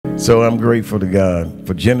So I'm grateful to God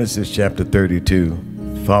for Genesis chapter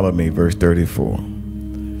 32. Follow me, verse 34,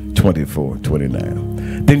 24,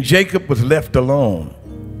 29. Then Jacob was left alone,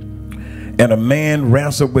 and a man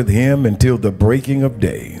wrestled with him until the breaking of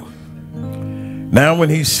day. Now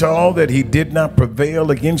when he saw that he did not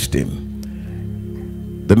prevail against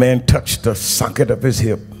him, the man touched the socket of his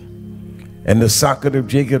hip, and the socket of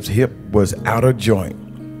Jacob's hip was out of joint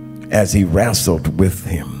as he wrestled with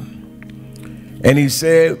him. And he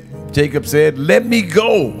said, Jacob said, "Let me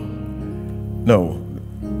go." No,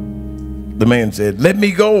 the man said, "Let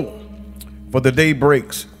me go, for the day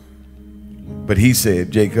breaks." But he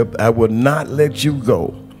said, Jacob, "I will not let you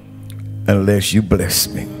go unless you bless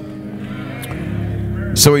me."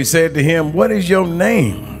 So he said to him, "What is your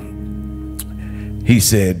name?" He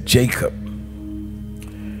said, "Jacob."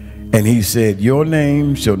 And he said, "Your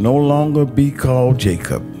name shall no longer be called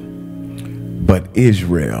Jacob, but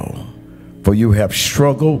Israel. For you have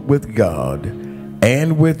struggled with God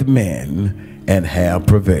and with men and have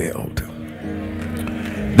prevailed."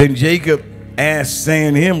 Then Jacob asked,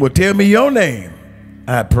 saying to him, "Well, tell me your name,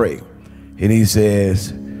 I pray." And he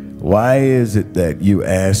says, "Why is it that you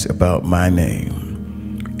ask about my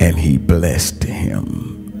name?" And he blessed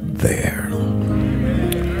him there.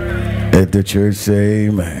 Let the church say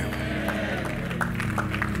amen.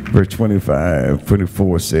 Verse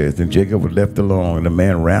 24 says, "Then Jacob was left alone, and the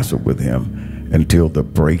man wrestled with him until the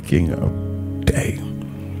breaking of day."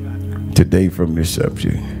 Today from this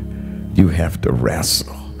subject, you have to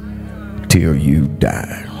wrestle till you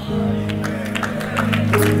die.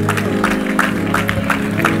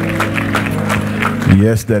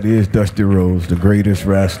 Yes, that is Dusty Rhodes, the greatest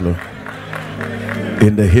wrestler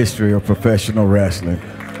in the history of professional wrestling.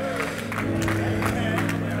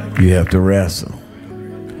 You have to wrestle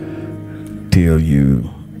till you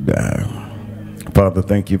die. Father,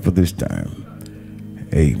 thank you for this time.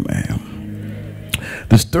 Amen.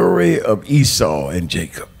 The story of Esau and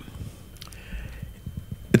Jacob.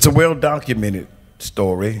 It's a well-documented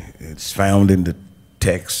story. It's found in the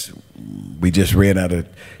text. We just read out of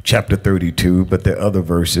chapter 32, but there are other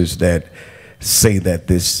verses that say that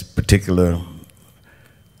this particular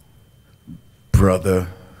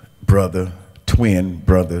twin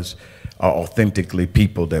brothers are authentically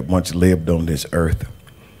people that once lived on this earth.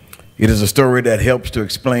 It is a story that helps to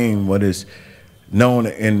explain what is known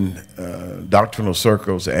in doctrinal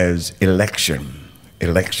circles as election.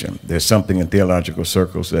 Election. There's something in theological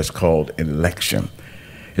circles that's called election.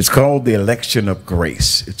 It's called the election of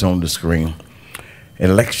grace. It's on the screen.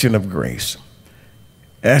 Election of grace.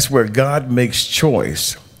 That's where God makes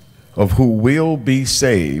choice of who will be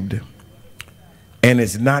saved, and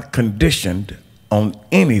is not conditioned on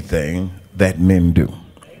anything that men do.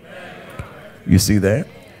 You see that?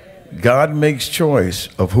 God makes choice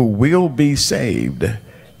of who will be saved,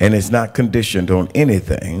 and is not conditioned on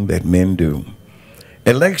anything that men do.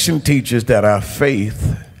 Election teaches that our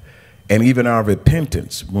faith and even our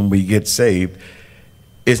repentance when we get saved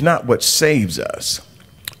is not what saves us,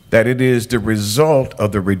 that it is the result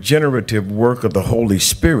of the regenerative work of the Holy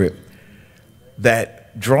Spirit that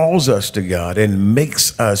draws us to God and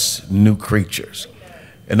makes us new creatures.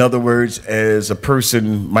 In other words, as a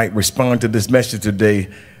person might respond to this message today,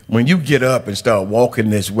 when you get up and start walking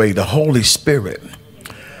this way, the Holy Spirit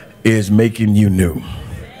is making you new.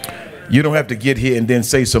 You don't have to get here and then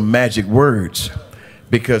say some magic words,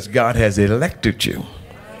 because God has elected you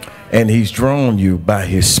and he's drawn you by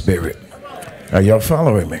his Spirit. Are y'all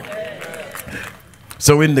following me?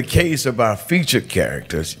 So in the case of our featured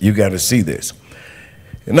characters, you got to see this.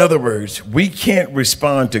 In other words, we can't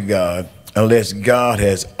respond to God unless God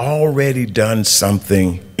has already done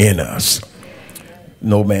something in us.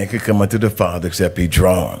 No man can come unto the Father except be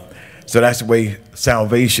drawn. So that's the way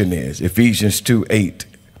salvation is. Ephesians 2:8,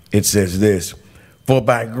 it says this, "For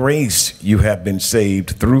by grace you have been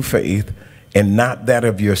saved through faith, and not that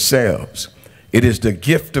of yourselves. It is the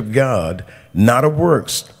gift of God, not of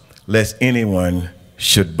works, lest anyone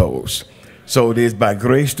should boast." So it is by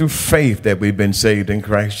grace through faith that we've been saved in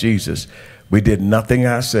Christ Jesus. We did nothing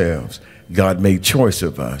ourselves. God made choice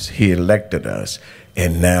of us. He elected us,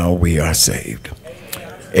 and now we are saved.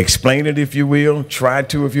 Explain it if you will. Try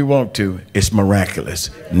to if you want to. It's miraculous.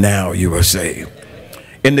 Now you are saved.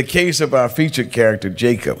 In the case of our featured character,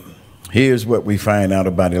 Jacob, here's what we find out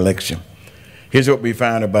about election. Here's what we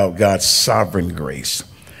find about God's sovereign grace,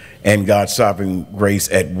 and God's sovereign grace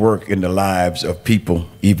at work in the lives of people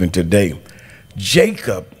even today.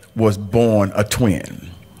 Jacob was born a twin.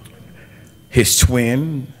 His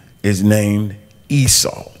twin is named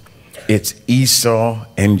Esau. It's Esau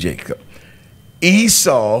and Jacob.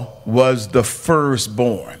 Esau was the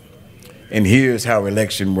firstborn. And here's how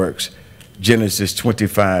election works. Genesis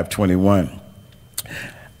 25:21.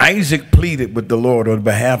 Isaac pleaded with the Lord on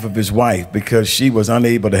behalf of his wife because she was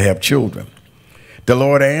unable to have children. The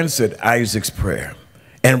Lord answered Isaac's prayer,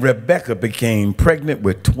 and Rebekah became pregnant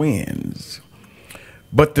with twins.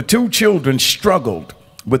 But the two children struggled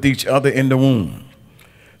with each other in the womb.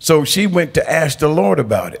 So she went to ask the Lord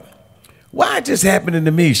about it. Why is this happening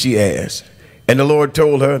to me, she asked. And the Lord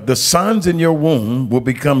told her, the sons in your womb will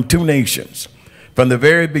become two nations. From the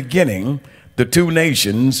very beginning, the two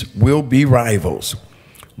nations will be rivals.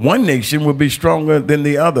 One nation will be stronger than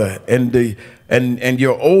the other, and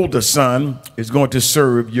your older son is going to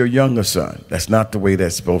serve your younger son. That's not the way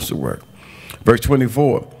that's supposed to work. Verse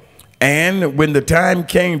 24, and when the time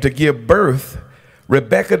came to give birth,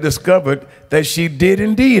 Rebekah discovered that she did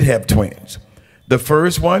indeed have twins. The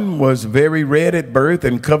first one was very red at birth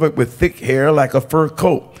and covered with thick hair like a fur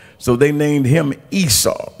coat. So they named him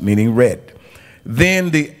Esau, meaning red. Then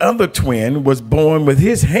the other twin was born with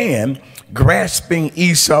his hand grasping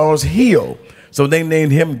Esau's heel. So they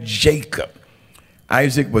named him Jacob.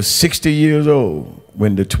 Isaac was 60 years old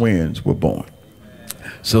when the twins were born.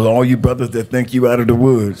 So all you brothers that think you out of the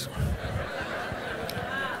woods,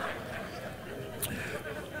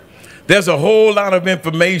 there's a whole lot of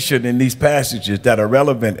information in these passages that are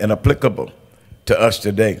relevant and applicable to us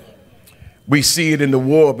today. We see it in the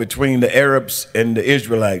war between the Arabs and the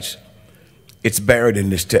Israelites. It's buried in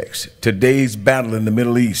this text. Today's battle in the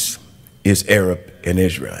Middle East is Arab and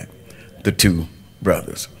Israelite, the two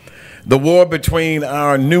brothers. The war between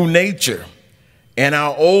our new nature and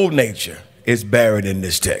our old nature is buried in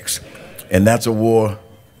this text. And that's a war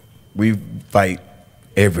we fight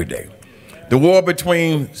every day. The war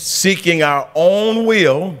between seeking our own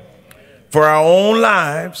will for our own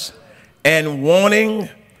lives and wanting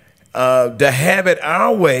to have it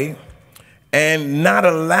our way and not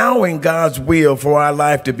allowing God's will for our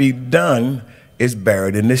life to be done is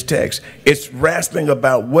buried in this text. It's wrestling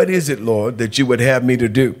about what is it, Lord, that you would have me to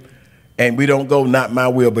do? And we don't go, not my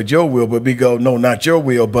will, but your will, but we go, no, not your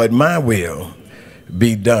will, but my will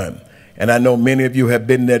be done. And I know many of you have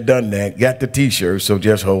been there, done that, got the t-shirt, so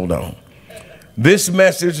just hold on. This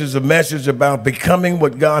message is a message about becoming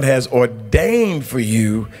what God has ordained for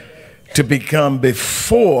you to become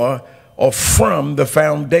before or from the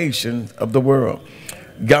foundation of the world.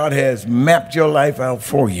 God has mapped your life out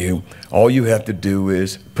for you. All you have to do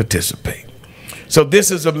is participate. So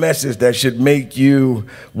this is a message that should make you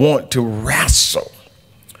want to wrestle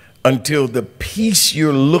until the peace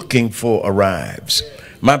you're looking for arrives.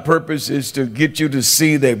 My purpose is to get you to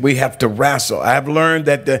see that we have to wrestle. I've learned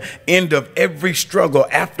that the end of every struggle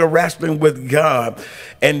after wrestling with God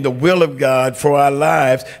and the will of God for our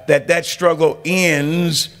lives, that struggle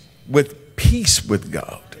ends with peace with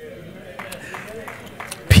God.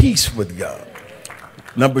 Peace with God.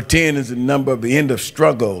 Number 10 is the number of the end of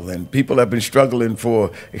struggle, and people have been struggling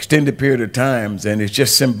for extended period of times, and it's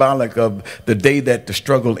just symbolic of the day that the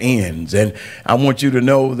struggle ends. And I want you to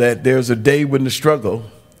know that there's a day when the struggle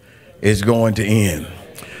is going to end.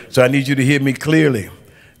 So I need you to hear me clearly.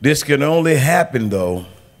 This can only happen, though,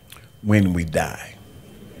 when we die.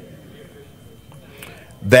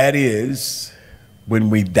 That is, when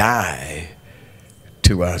we die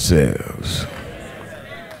to ourselves.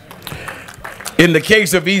 In the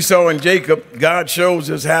case of Esau and Jacob, God shows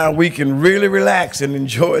us how we can really relax and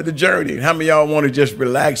enjoy the journey. How many of y'all want to just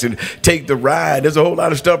relax and take the ride? There's a whole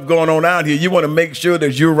lot of stuff going on out here. You want to make sure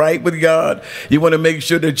that you're right with God. You want to make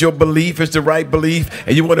sure that your belief is the right belief.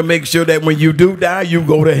 And you want to make sure that when you do die, you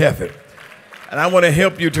go to heaven. And I want to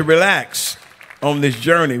help you to relax on this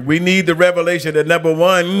journey. We need the revelation that, number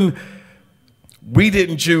one, we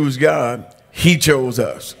didn't choose God. He chose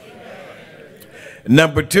us.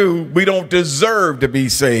 Number two, we don't deserve to be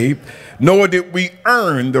saved, nor did we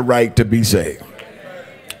earn the right to be saved.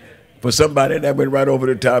 For somebody, that went right over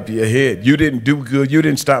the top of your head. You didn't do good. You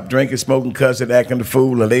didn't stop drinking, smoking, cussing, acting the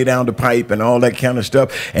fool, and lay down the pipe and all that kind of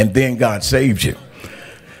stuff, and then God saved you.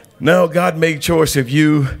 No, God made choice of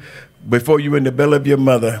you before you were in the belly of your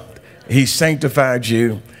mother. He sanctified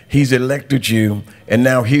you. He's elected you. And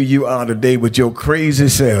now here you are today with your crazy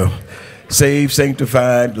self, saved,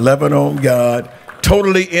 sanctified, loving on God,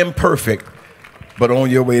 totally imperfect, but on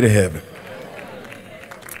your way to heaven.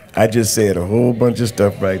 I just said a whole bunch of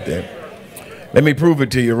stuff right there. Let me prove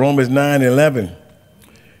it to you. Romans 9:11.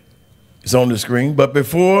 It's on the screen. But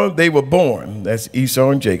before they were born, that's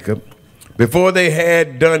Esau and Jacob, before they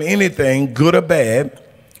had done anything, good or bad,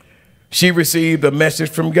 she received a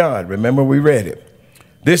message from God. Remember, we read it.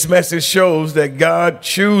 This message shows that God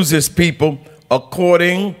chooses people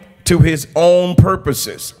according to his own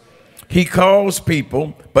purposes. He calls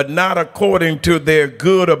people, but not according to their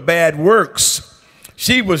good or bad works.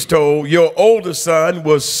 She was told, your older son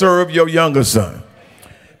will serve your younger son.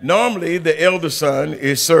 Normally, the elder son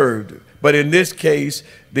is served, but in this case,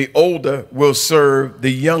 the older will serve the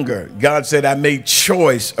younger. God said, I made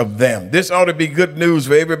choice of them. This ought to be good news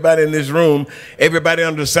for everybody in this room, everybody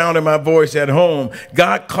under the sound of my voice at home.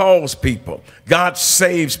 God calls people. God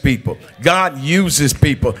saves people. God uses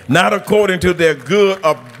people, not according to their good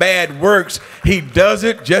or bad works. He does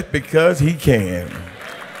it just because he can.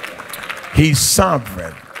 He's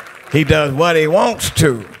sovereign. He does what he wants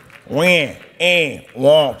to, when he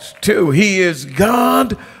wants to. He is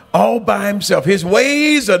God all by himself. His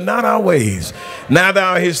ways are not our ways, neither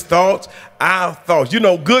are his thoughts our thoughts. You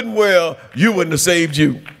know good and well you wouldn't have saved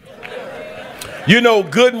you. You know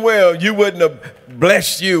good and well you wouldn't have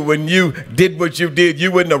blessed you when you did what you did.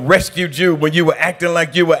 You wouldn't have rescued you when you were acting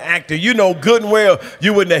like you were acting. You know good and well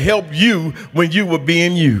you wouldn't have helped you when you were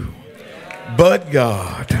being you. But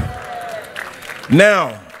God.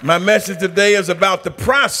 Now, my message today is about the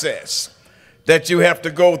process that you have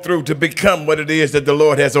to go through to become what it is that the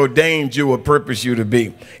Lord has ordained you or purposed you to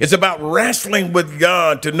be. It's about wrestling with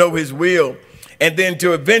God to know his will and then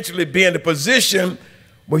to eventually be in a position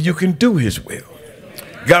where you can do his will.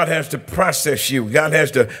 God has to process you. God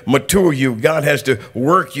has to mature you. God has to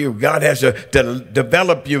work you. God has to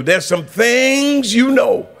develop you. There's some things you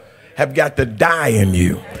know have got to die in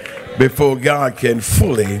you before God can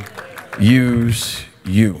fully use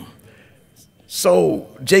you. So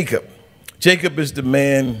Jacob is the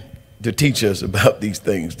man to teach us about these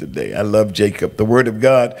things today. I love Jacob. The word of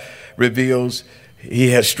God reveals he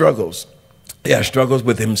has struggles. He has struggles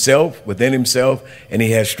with himself, within himself, and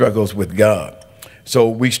he has struggles with God. So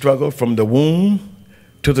we struggle from the womb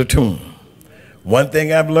to the tomb. One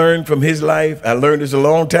thing I've learned from his life, I learned this a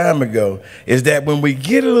long time ago, is that when we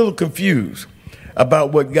get a little confused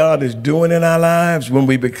about what God is doing in our lives, when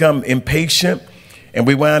we become impatient and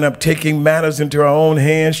we wind up taking matters into our own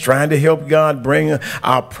hands, trying to help God bring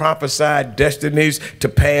our prophesied destinies to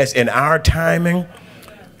pass in our timing,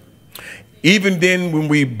 even then when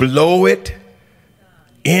we blow it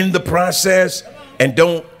in the process and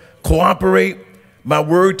don't cooperate, my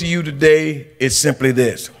word to you today is simply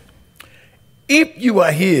this. If you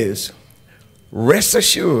are his, rest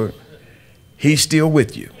assured he's still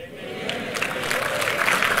with you.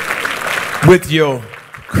 With your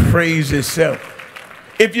crazy self.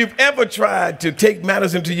 If you've ever tried to take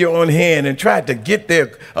matters into your own hand and tried to get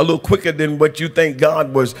there a little quicker than what you think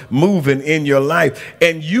God was moving in your life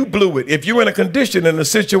and you blew it, if you're in a condition, in a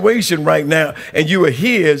situation right now and you are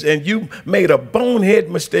his and you made a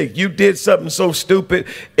bonehead mistake, you did something so stupid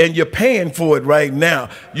and you're paying for it right now,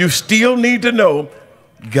 you still need to know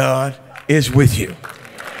God is with you.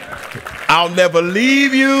 I'll never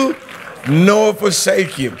leave you nor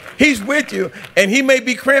forsake you. He's with you, and he may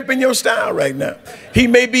be cramping your style right now. He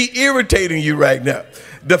may be irritating you right now.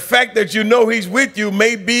 The fact that you know he's with you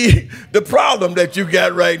may be the problem that you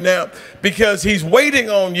got right now, because he's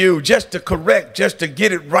waiting on you just to correct, just to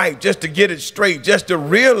get it right, just to get it straight, just to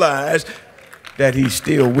realize that he's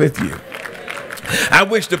still with you. I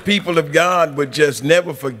wish the people of God would just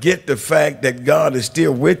never forget the fact that God is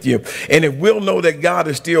still with you. And if we'll know that God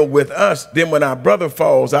is still with us, then when our brother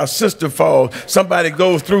falls, our sister falls, somebody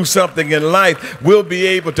goes through something in life, we'll be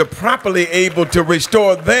able to properly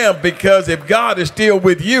restore them, because if God is still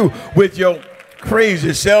with you, with your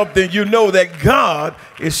crazy self, then you know that God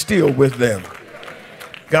is still with them.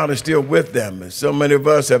 God is still with them. And so many of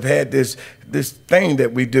us have had this thing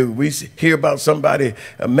that we do. We hear about somebody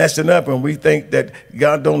messing up and we think that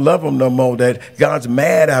God don't love them no more, that God's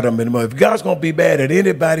mad at them anymore. If God's going to be mad at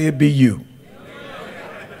anybody, it'd be you.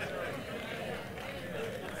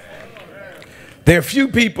 There are few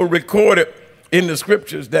people recorded in the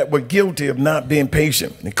scriptures that were guilty of not being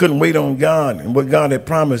patient. They couldn't wait on God and what God had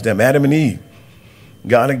promised them. Adam and Eve.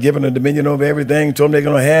 God had given them dominion over everything, told them they're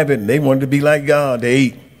going to have it, and they wanted to be like God. They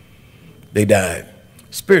ate. They died.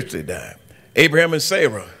 Spiritually died. Abraham and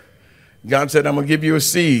Sarah. God said, I'm going to give you a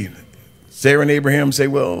seed. Sarah and Abraham say,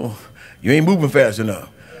 well, you ain't moving fast enough.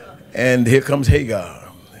 And here comes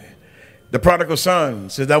Hagar. The prodigal son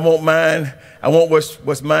says, I want mine. I want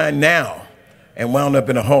what's mine now. And wound up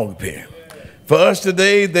in a hog pen. For us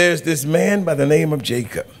today, there's this man by the name of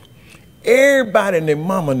Jacob. Everybody and their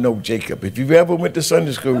mama know Jacob. If you've ever went to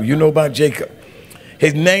Sunday school, you know about Jacob.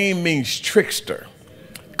 His name means trickster,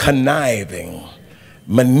 conniving,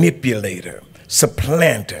 manipulator,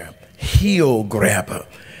 supplanter, heel grabber.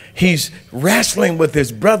 He's wrestling with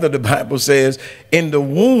his brother, the Bible says, in the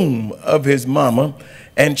womb of his mama.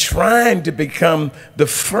 and trying to become the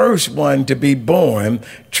first one to be born,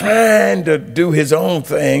 trying to do his own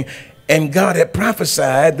thing. And God had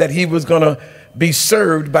prophesied that he was going to be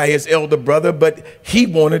served by his elder brother, but he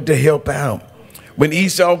wanted to help out. When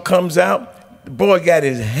Esau comes out, the boy got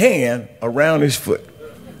his hand around his foot,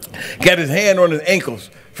 got his hand on his ankles,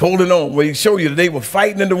 holding on. Where he showed you that they were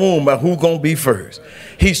fighting in the womb about who's going to be first.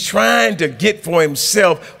 He's trying to get for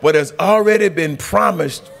himself what has already been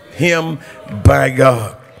promised him by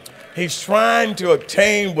God. He's trying to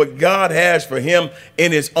obtain what God has for him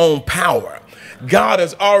in his own power. God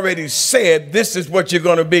has already said, this is what you're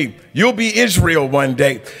going to be. You'll be Israel one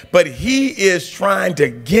day. But he is trying to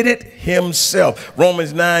get it himself.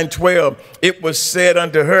 Romans 9:12, it was said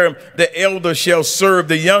unto her, the elder shall serve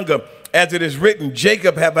the younger. As it is written,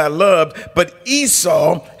 Jacob have I loved, but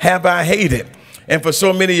Esau have I hated. And for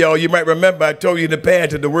so many of y'all, you might remember I told you in the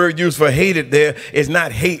past that the word used for hated there is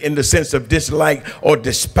not hate in the sense of dislike or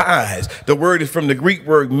despise. The word is from the Greek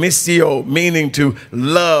word misio, meaning to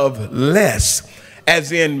love less,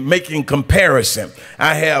 as in making comparison.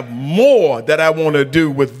 I have more that I want to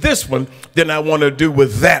do with this one than I want to do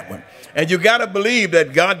with that one. And you got to believe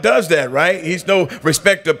that God does that, right? He's no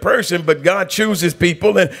respecter of person, but God chooses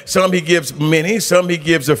people, and some he gives many, some he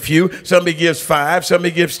gives a few, some he gives 5, some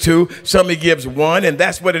he gives 2, some he gives 1, and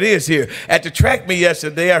that's what it is here. At the track meet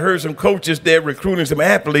yesterday, I heard some coaches there recruiting some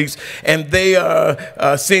athletes, and they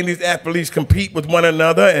are seeing these athletes compete with one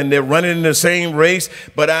another, and they're running in the same race,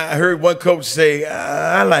 but I heard one coach say,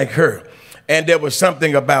 I like her. And there was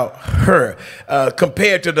something about her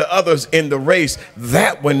compared to the others in the race.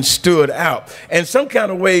 That one stood out. And some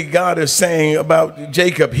kind of way God is saying about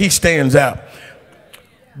Jacob, he stands out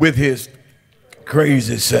with his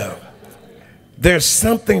crazy self. There's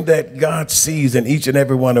something that God sees in each and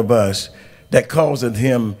every one of us that causes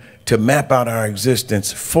him to map out our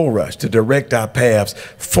existence for us, to direct our paths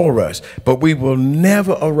for us. But we will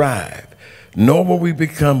never arrive, nor will we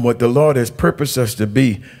become what the Lord has purposed us to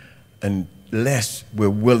be, unless we're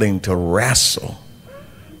willing to wrestle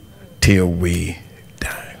till we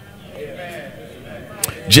die.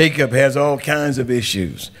 Jacob has all kinds of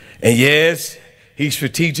issues. And yes, he's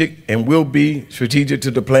strategic and will be strategic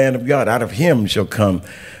to the plan of God. Out of him shall come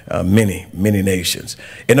many, many nations.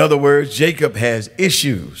 In other words, Jacob has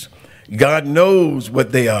issues. God knows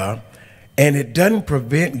what they are. And it doesn't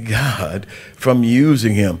prevent God from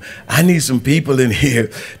using him. I need some people in here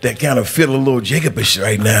that kind of feel a little Jacobish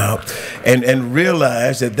right now and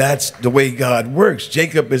realize that that's the way God works.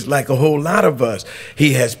 Jacob is like a whole lot of us.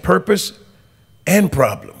 He has purpose and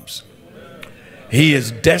problems. He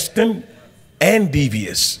is destined and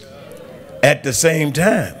devious at the same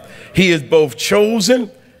time. He is both chosen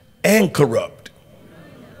and corrupt.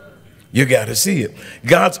 You got to see it.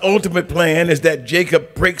 God's ultimate plan is that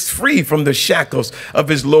Jacob breaks free from the shackles of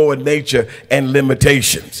his lower nature and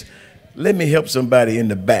limitations. Let me help somebody in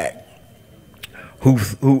the back who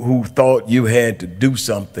thought you had to do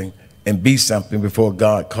something and be something before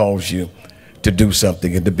God calls you to do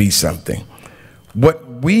something and to be something. What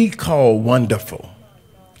we call wonderful,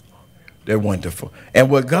 they're wonderful.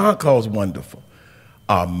 And what God calls wonderful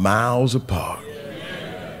are miles apart.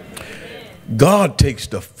 God takes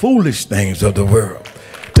the foolish things of the world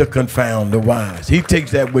to confound the wise. He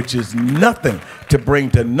takes that which is nothing to bring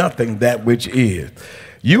to nothing that which is.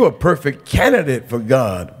 You are a perfect candidate for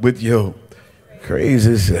God with your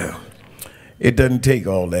crazy self. It doesn't take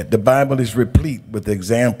all that. The Bible is replete with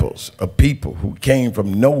examples of people who came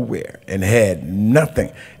from nowhere and had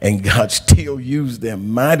nothing, and God still used them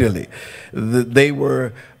mightily. They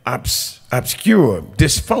were obscure,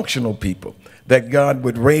 dysfunctional people that God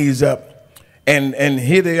would raise up. And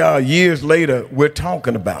here they are years later, we're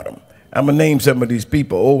talking about them. I'm going to name some of these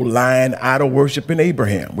people. Old lying, idol worshiping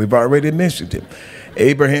Abraham. We've already mentioned him.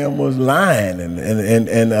 Abraham was lying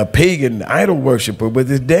and a pagan idol worshiper with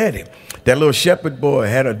his daddy. That little shepherd boy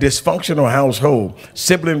had a dysfunctional household,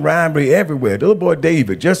 sibling rivalry everywhere. The little boy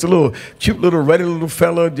David, just a little cute little ruddy little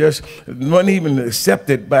fella, just wasn't even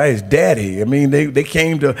accepted by his daddy. I mean, they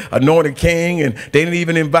came to anoint a king, and they didn't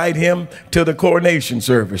even invite him to the coronation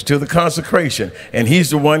service, to the consecration. And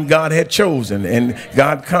he's the one God had chosen, and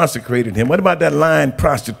God consecrated him. What about that lying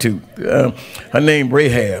prostitute? Her name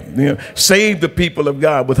Rahab. Saved the people of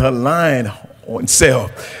God with her lying on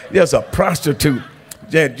self. There's a prostitute.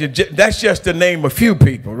 That's just to name a few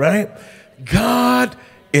people, right? God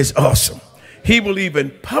is awesome. He will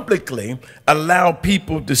even publicly allow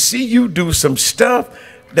people to see you do some stuff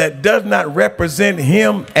that does not represent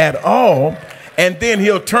him at all, and then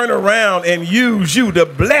he'll turn around and use you to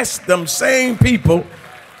bless them same people,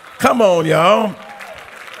 come on y'all,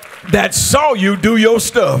 that saw you do your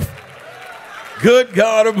stuff. Good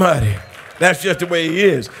God Almighty. That's just the way he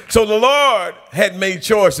is. So the Lord had made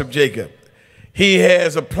choice of Jacob. He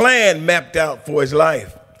has a plan mapped out for his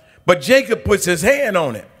life. But Jacob puts his hand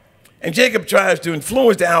on it. And Jacob tries to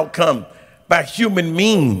influence the outcome by human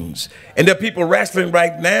means. And there are people wrestling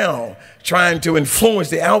right now trying to influence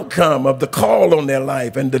the outcome of the call on their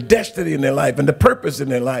life and the destiny in their life and the purpose in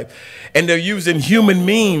their life. And they're using human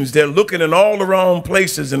means. They're looking in all the wrong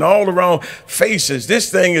places and all the wrong faces.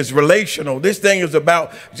 This thing is relational. This thing is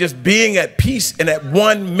about just being at peace and at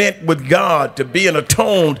one mint with God, to being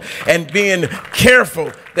atoned and being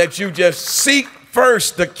careful that you just seek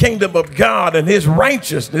first the kingdom of God and his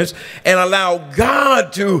righteousness, and allow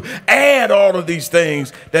God to add all of these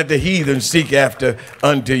things that the heathen seek after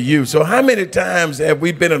unto you. So how many times have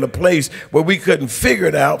we been in a place where we couldn't figure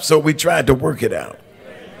it out, so we tried to work it out?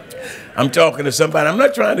 I'm talking to somebody. I'm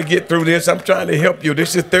not trying to get through this. I'm trying to help you.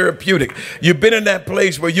 This is therapeutic. You've been in that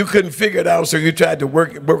place where you couldn't figure it out, so you tried to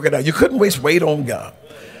work it out. You couldn't wait on God.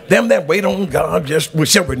 Them that wait on God just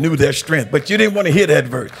shall renew their strength. But you didn't want to hear that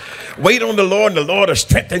verse. Wait on the Lord, and the Lord will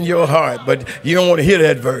strengthen your heart. But you don't want to hear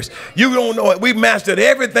that verse. You don't know it. We mastered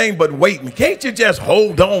everything but waiting. Can't you just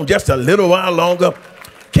hold on just a little while longer?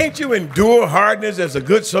 Can't you endure hardness as a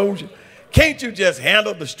good soldier? Can't you just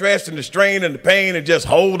handle the stress and the strain and the pain and just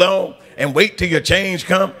hold on and wait till your change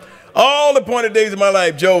come? All the appointed days of my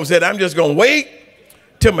life, Job said, I'm just going to wait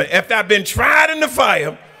till after I've been tried in the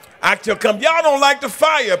fire, I shall come. Y'all don't like the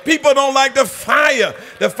fire. People don't like the fire.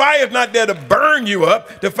 The fire is not there to burn you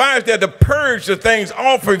up. The fire is there to purge the things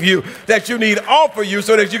off of you that you need off of you,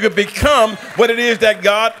 so that you can become what it is that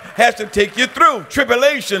God has to take you through.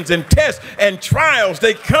 Tribulations and tests and trials,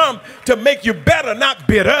 they come to make you better, not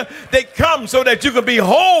bitter. They come so that you can be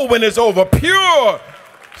whole when it's over. Pure,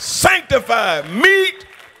 sanctified, meat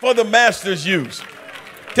for the master's use.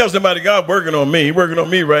 Tell somebody, God working on me. He's working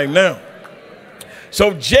on me right now.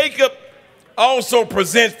 So Jacob also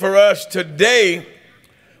presents for us today,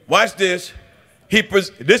 watch this.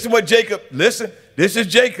 This is what Jacob, listen, this is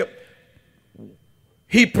Jacob.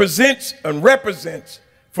 He presents and represents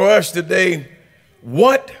for us today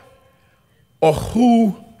what or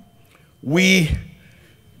who we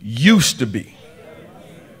used to be.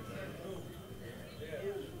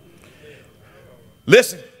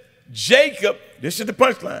 Listen, Jacob, this is the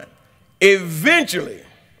punchline, eventually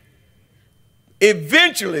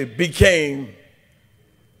became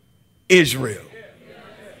Israel.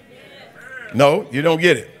 No, you don't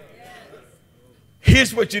get it.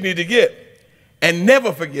 Here's what you need to get, and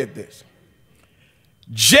never forget this.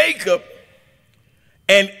 Jacob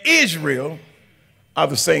and Israel are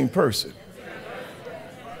the same person.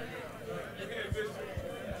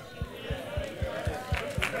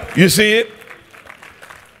 You see it?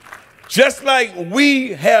 Just like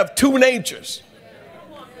we have two natures.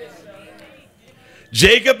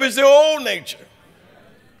 Jacob is the old nature.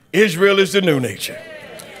 Israel is the new nature.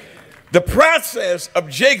 The process of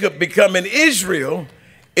Jacob becoming Israel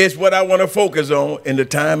is what I want to focus on in the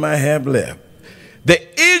time I have left. The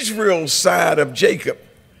Israel side of Jacob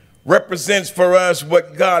represents for us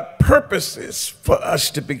what God purposes for us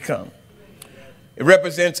to become. It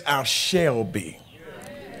represents our shall be.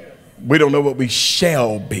 We don't know what we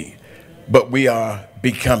shall be, but we are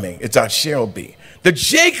becoming. It's our shall be. The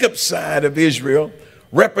Jacob side of Israel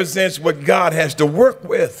represents what God has to work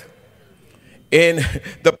with in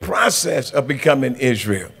the process of becoming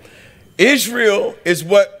Israel. Israel is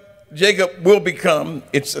what Jacob will become.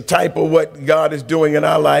 It's a type of what God is doing in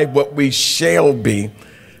our life, what we shall be.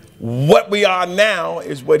 What we are now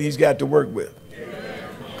is what he's got to work with.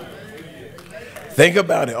 Think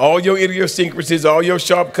about it. All your idiosyncrasies, all your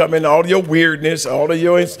shortcomings, all your weirdness, all of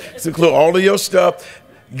your stuff.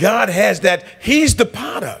 God has that. He's the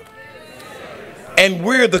potter. And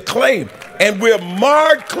we're the clay. And we're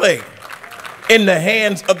marred clay in the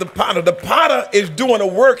hands of the potter. The potter is doing a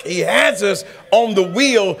work. He has us on the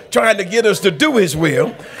wheel trying to get us to do his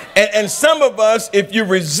will. And some of us, if you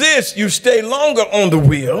resist, you stay longer on the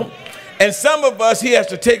wheel. And some of us, he has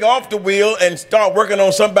to take off the wheel and start working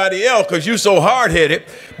on somebody else because you're so hard-headed,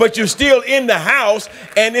 but you're still in the house,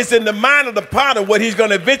 and it's in the mind of the potter what he's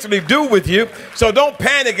going to eventually do with you. So don't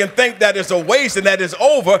panic and think that it's a waste and that it's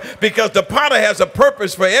over, because the potter has a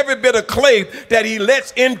purpose for every bit of clay that he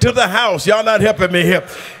lets into the house. Y'all not helping me here.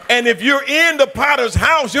 And if you're in the potter's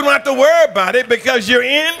house, you don't have to worry about it because you're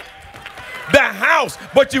in the house.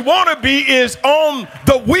 What you want to be is on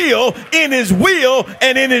the wheel, in his will,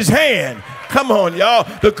 and in his hand. Come on, y'all.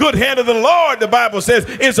 The good hand of the Lord, the Bible says,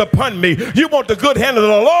 is upon me. You want the good hand of the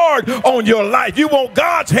Lord on your life. You want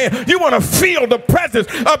God's hand. You want to feel the presence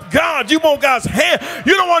of God. You want God's hand.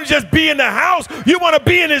 You don't want to just be in the house. You want to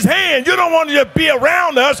be in his hand. You don't want to just be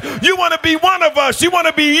around us. You want to be one of us. You want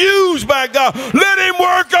to be used by God. Let him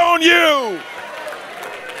work on you.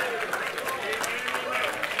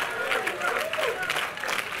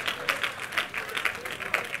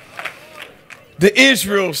 The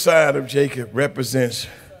Israel side of Jacob represents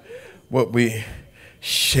what we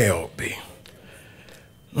shall be.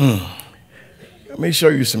 Let me show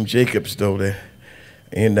you some Jacobs, though, that are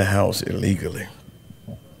in the house illegally.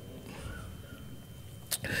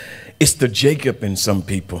 It's the Jacob in some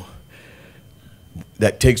people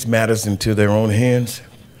that takes matters into their own hands,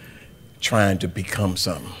 trying to become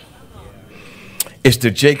something. It's the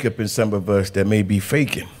Jacob in some of us that may be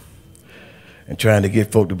faking and trying to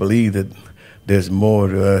get folk to believe that there's more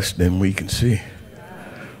to us than we can see,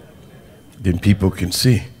 than people can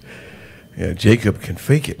see. Yeah, Jacob can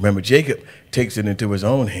fake it. Remember, Jacob takes it into his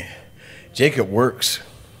own hand. Jacob works.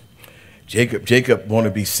 Jacob want to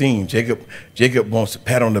be seen. Jacob wants a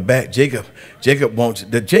pat on the back. Jacob wants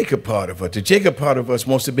the Jacob part of us. The Jacob part of us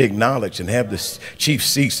wants to be acknowledged and have the chief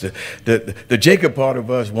seats. The Jacob part of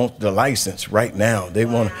us wants the license right now. They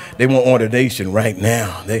want ordination right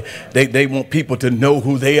now. They want people to know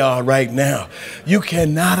who they are right now. You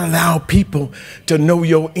cannot allow people to know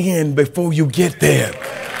your end before you get there.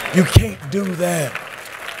 You can't do that.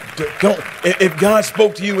 If God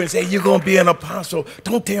spoke to you and said you're going to be an apostle,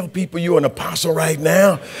 don't tell people you're an apostle right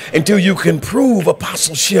now until you can prove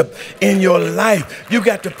apostleship in your life. You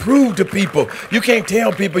got to prove to people. You can't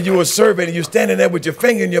tell people you're a servant and you're standing there with your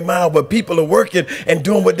finger in your mouth, but people are working and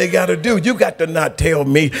doing what they got to do. You got to not tell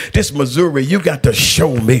me this Missouri. You got to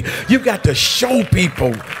show me. You got to show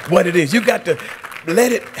people what it is. You got to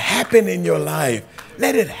let it happen in your life.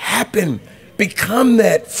 Let it happen. Become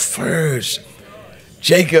that first.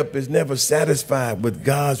 Jacob is never satisfied with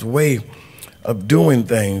God's way of doing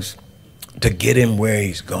things to get him where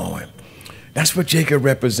he's going. That's what Jacob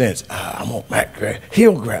represents. I'm going to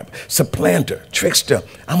heel grab, supplanter, trickster.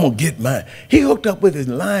 I'm going to get mine. He hooked up with his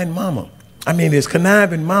lying mama. His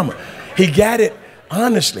conniving mama. He got it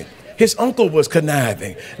honestly. His uncle was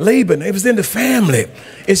conniving. Laban, it was in the family.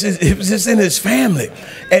 It was just in his family.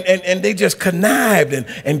 And they just connived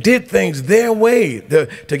and did things their way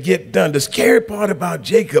to get done. The scary part about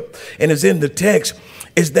Jacob, and it's in the text,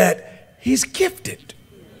 is that he's gifted.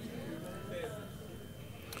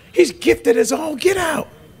 He's gifted as all get out.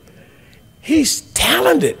 He's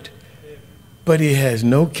talented, but he has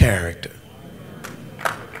no character.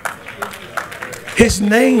 His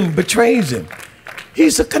name betrays him.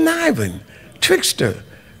 He's a conniving, trickster,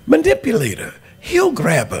 manipulator, heel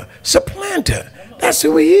grabber, supplanter. That's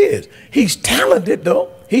who he is. He's talented, though.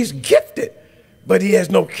 He's gifted, but he has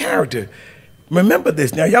no character. Remember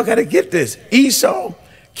this. Now, y'all got to get this. Esau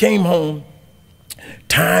came home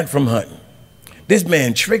tired from hunting. This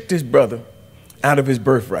man tricked his brother out of his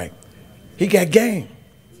birthright. He got game.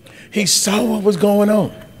 He saw what was going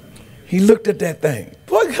on. He looked at that thing.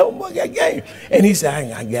 Boy, got game. And he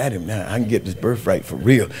said, I got him now. I can get this birthright for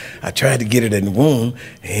real. I tried to get it in the womb.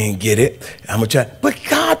 He ain't get it. I'm going to try. But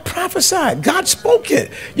God prophesied. God spoke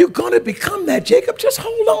it. You're going to become that, Jacob. Just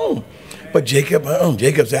hold on. But Jacob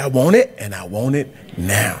said, I want it, and I want it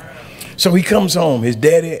now. So he comes home. His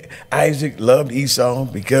daddy, Isaac, loved Esau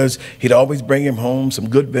because he'd always bring him home some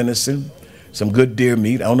good venison, some good deer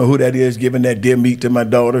meat. I don't know who that is giving that deer meat to my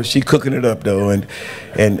daughter. She cooking it up, though, and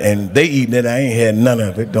they eating it. I ain't had none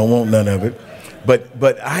of it. Don't want none of it.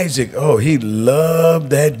 But Isaac, he loved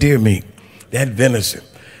that deer meat, that venison.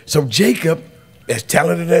 So Jacob, as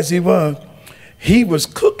talented as he was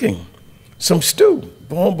cooking some stew.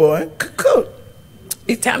 Boy, cook.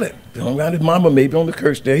 He's talented. Around his mama, maybe on the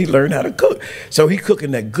curse there, he learned how to cook. So he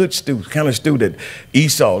cooking that good stew, kind of stew that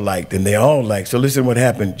Esau liked and they all liked. So listen what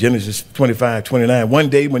happened, Genesis 25:29. One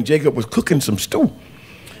day when Jacob was cooking some stew,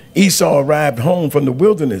 Esau arrived home from the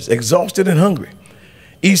wilderness, exhausted and hungry.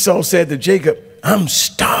 Esau said to Jacob, I'm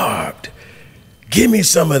starved. Give me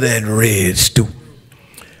some of that red stew.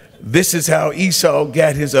 This is how Esau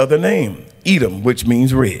got his other name, Edom, which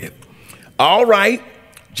means red. All right,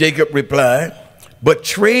 Jacob replied, but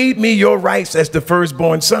trade me your rights as the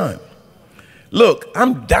firstborn son. Look,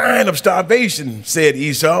 I'm dying of starvation, said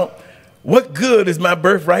Esau. What good is my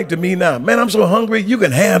birthright to me now? Man, I'm so hungry, you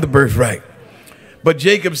can have the birthright. But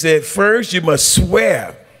Jacob said, first you must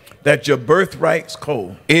swear that your birthright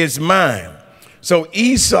is mine. So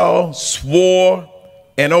Esau swore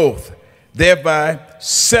an oath, thereby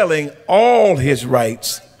selling all his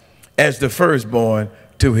rights as the firstborn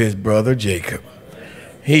to his brother Jacob.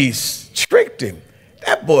 He's tricked him.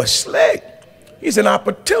 That boy's slick. He's an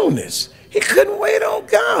opportunist. He couldn't wait on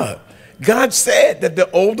God. God said that the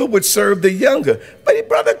older would serve the younger, but his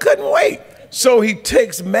brother couldn't wait. So he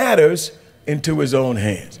takes matters into his own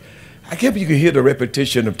hands. I guess you can hear the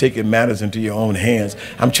repetition of taking matters into your own hands.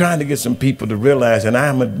 I'm trying to get some people to realize, and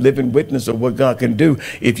I'm a living witness of what God can do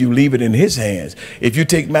if you leave it in his hands. If you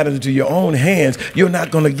take matters into your own hands, you're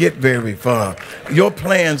not going to get very far. Your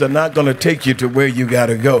plans are not going to take you to where you got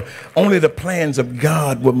to go. Only the plans of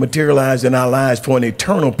God will materialize in our lives for an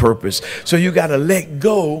eternal purpose. So you got to let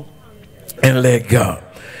go and let God.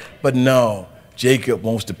 But no, Jacob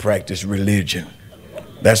wants to practice religion.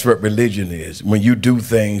 That's what religion is, when you do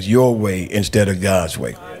things your way instead of God's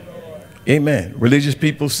way. Amen. Religious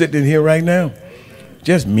people sitting here right now,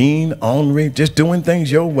 just mean, ornery, just doing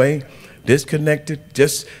things your way, disconnected,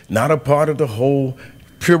 just not a part of the whole.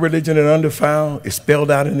 Pure religion and undefiled is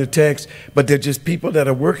spelled out in the text, but they're just people that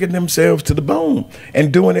are working themselves to the bone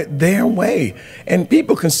and doing it their way. And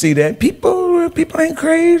people can see that. People ain't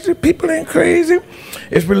crazy. People ain't crazy.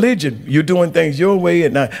 It's religion. You're doing things your way.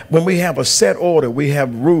 And when we have a set order, we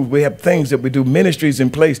have rules, we have things that we do, ministries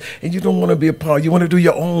in place, and you don't want to be a part. You want to do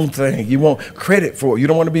your own thing. You want credit for it. You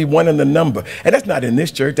don't want to be one in the number. And that's not in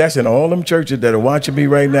this church. That's in all them churches that are watching me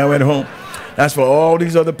right now at home. That's for all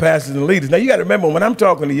these other pastors and leaders. Now, you got to remember, when I'm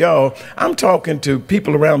talking to y'all, I'm talking to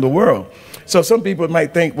people around the world. So some people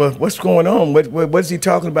might think, well, what's going on? What's he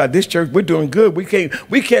talking about? This church, we're doing good.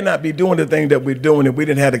 We cannot be doing the thing that we're doing if we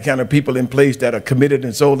didn't have the kind of people in place that are committed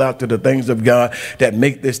and sold out to the things of God that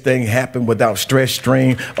make this thing happen without stress,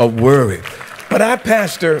 strain, or worry. But I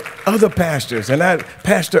pastor other pastors, and I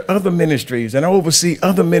pastor other ministries, and I oversee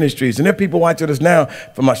other ministries. And there are people watching us now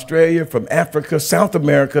from Australia, from Africa, South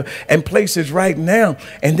America, and places right now.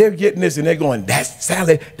 And they're getting this, and they're going, that's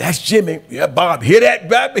Sally, that's Jimmy. Yeah, Bob, hear that,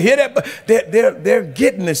 Bob, hear that. They're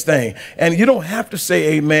getting this thing. And you don't have to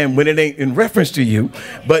say amen when it ain't in reference to you.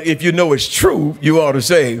 But if you know it's true, you ought to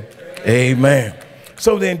say amen.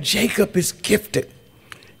 So then Jacob is gifted.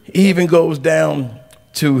 He even goes down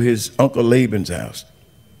to his uncle Laban's house.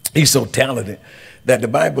 He's so talented that the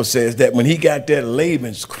Bible says that when he got there,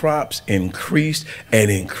 Laban's crops increased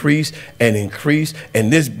and increased and increased,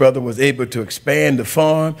 and this brother was able to expand the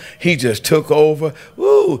farm. He just took over.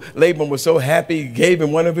 Woo! Laban was so happy, he gave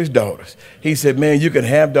him one of his daughters. He said, man, you can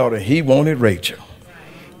have daughter. He wanted Rachel.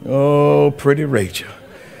 Oh, pretty Rachel.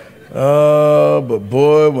 Oh, but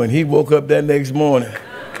boy, when he woke up that next morning,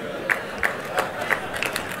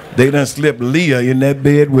 they done slipped Leah in that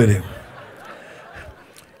bed with him.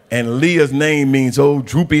 And Leah's name means old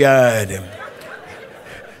droopy-eyed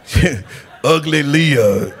and ugly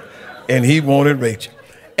Leah. And he wanted Rachel.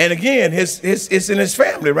 And again, it's in his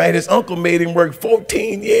family, right? His uncle made him work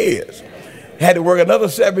 14 years. Had to work another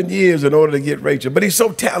 7 years in order to get Rachel. But he's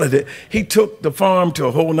so talented, he took the farm to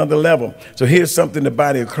a whole nother level. So here's something the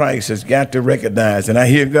body of Christ has got to recognize. And I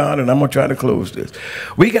hear God, and I'm going to try to close this.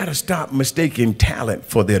 We got to stop mistaking talent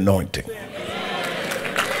for the anointing.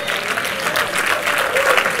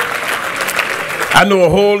 I know a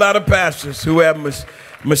whole lot of pastors who have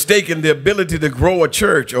mistaken the ability to grow a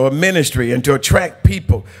church or a ministry and to attract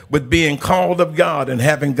people with being called of God and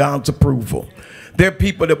having God's approval. There are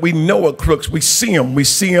people that we know are crooks. We see them. We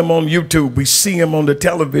see them on YouTube. We see them on the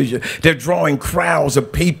television. They're drawing crowds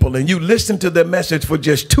of people. And you listen to their message for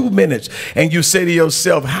just 2 minutes. And you say to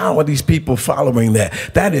yourself, how are these people following that?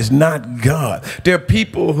 That is not God. There are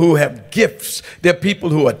people who have gifts. There are people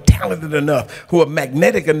who are talented enough, who are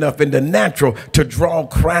magnetic enough in the natural to draw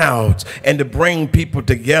crowds and to bring people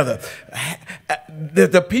together.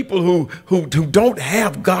 The people who don't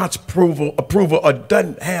have God's approval or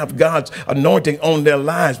doesn't have God's anointing on their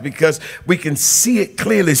lives, because we can see it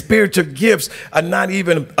clearly. Spiritual gifts are not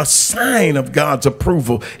even a sign of God's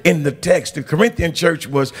approval in the text. The Corinthian church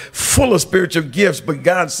was full of spiritual gifts, but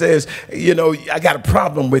God says, you know, I got a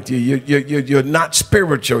problem with you. You're not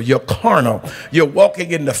spiritual. You're carnal. You're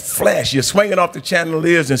walking in the flesh. You're swinging off the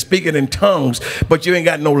chandeliers and speaking in tongues, but you ain't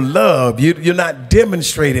got no love. You're not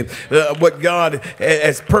demonstrating what God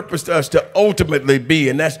has purposed us to ultimately be,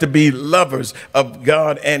 and that's to be lovers of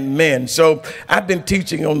God and men. So I've been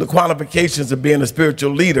teaching on the qualifications of being a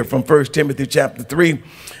spiritual leader from 1 Timothy chapter 3.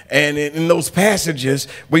 And in those passages,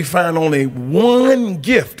 we find only one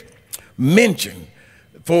gift mentioned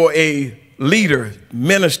for a leader,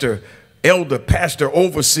 minister, elder, pastor,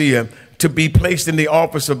 overseer to be placed in the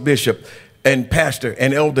office of bishop and pastor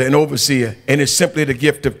and elder and overseer, and it's simply the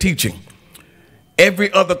gift of teaching.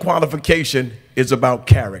 Every other qualification is about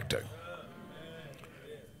character.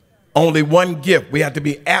 Only one gift. We have to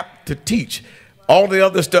be apt to teach. All the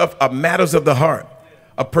other stuff are matters of the heart.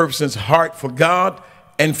 a person's heart for God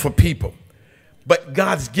and for people. But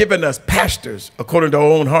God's given us pastors, according to our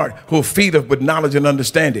own heart, who will feed us with knowledge and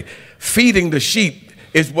understanding. Feeding the sheep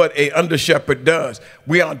is what a under-shepherd does.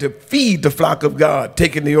 We are to feed the flock of God,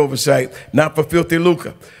 taking the oversight, not for filthy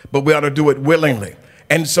lucre, but we ought to do it willingly.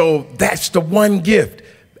 And so that's the one gift,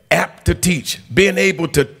 apt to teach, being able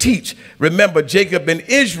to teach. Remember, Jacob and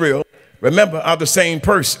Israel, remember, are the same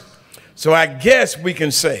person. So I guess we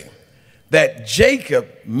can say that Jacob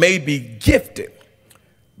may be gifted,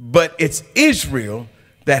 but it's Israel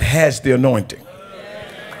that has the anointing.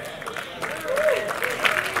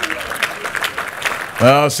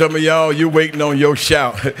 Well, some of y'all, you waiting on your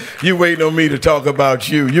shout. You waiting on me to talk about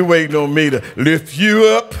you. You waiting on me to lift you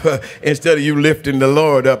up instead of you lifting the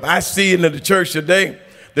Lord up. I see in the church today,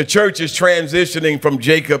 the church is transitioning from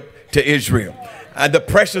Jacob to Israel. The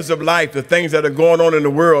pressures of life, the things that are going on in the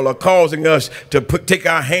world are causing us to take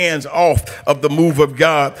our hands off of the move of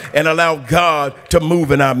God and allow God to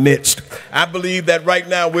move in our midst. I believe that right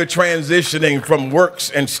now we're transitioning from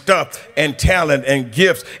works and stuff and talent and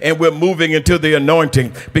gifts, and we're moving into the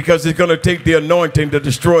anointing, because it's going to take the anointing to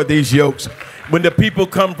destroy these yokes. When the people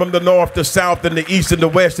come from the north, the south, and the east, and the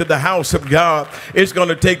west to the house of God, it's going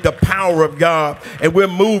to take the power of God. And we're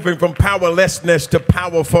moving from powerlessness to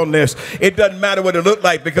powerfulness. It doesn't matter what it looks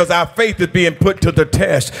like, because our faith is being put to the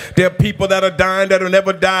test. There are people that are dying that have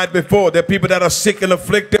never died before. There are people that are sick and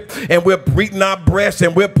afflicted, and we're beating our breasts,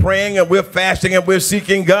 and we're praying, and we're fasting, and we're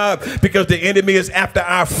seeking God, because the enemy is after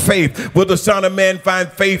our faith. Will the Son of Man find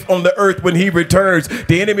faith on the earth when he returns?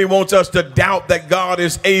 The enemy wants us to doubt that God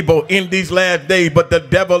is able in these last days, but the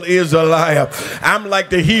devil is a liar. I'm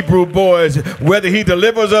like the Hebrew boys. Whether he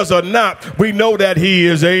delivers us or not, we know that he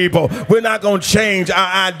is able. We're not going to change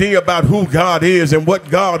our idea about who God is and what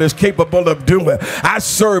God is capable of doing. I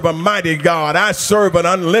serve a mighty God. I serve an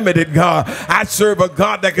unlimited God. I serve a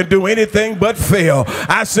God that can do anything but fail.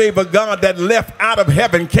 I serve a God that left out of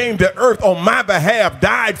heaven, came to earth on my behalf,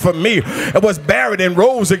 died for me, and was buried and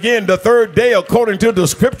rose again the third day according to the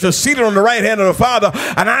scripture, seated on the right hand of the Father.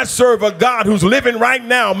 And I serve a God who's living right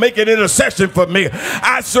now, making intercession for me.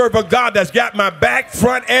 I serve a God that's got my back,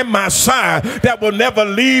 front, and my side, that will never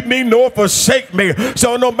leave me nor forsake me.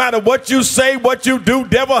 So no matter what you say, what you do,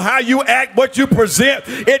 devil, how you act, what you present,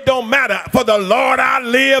 it don't matter. For the Lord I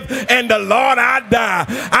live, and the Lord I die.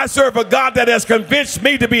 I serve a God that has convinced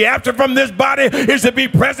me to be absent from this body is to be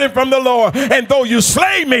present from the Lord. And though you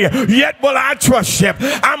slay me, yet will I trust him.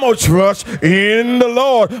 I'm going to trust in the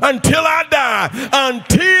Lord until I die.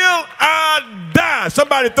 Until I die.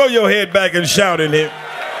 Somebody throw your head back and shout in here.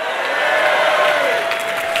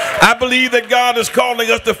 I believe that God is calling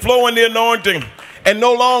us to flow in the anointing and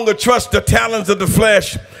no longer trust the talents of the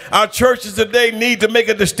flesh. Our churches today need to make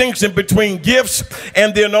a distinction between gifts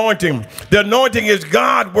and the anointing. The anointing is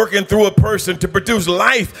God working through a person to produce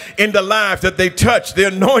life in the lives that they touch. The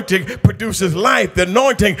anointing produces life. The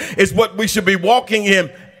anointing is what we should be walking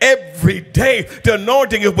in every day. The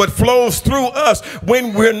anointing is what flows through us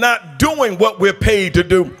when we're not doing what we're paid to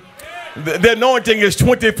do. The anointing is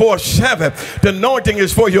 24/7. The anointing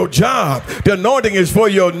is for your job. The anointing is for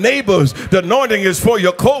your neighbors. The anointing is for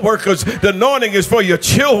your co-workers. The anointing is for your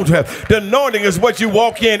children. The anointing is what you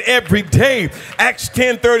walk in every day. Acts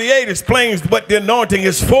 10:38 explains what the anointing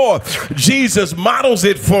is for. Jesus models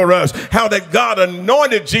it for us, how that God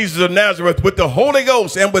anointed Jesus of Nazareth with the Holy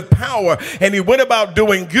Ghost and with power, and he went about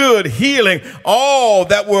doing good, healing all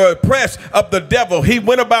that were oppressed of the devil. He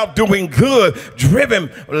went about doing good,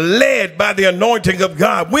 driven, led by the anointing of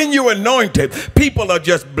God. When you're anointed, people are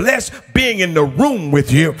just blessed being in the room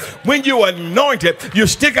with you. When you're anointed, you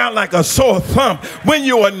stick out like a sore thumb. When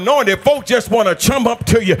you're anointed, folks just want to chum up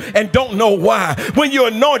to you and don't know why. When you're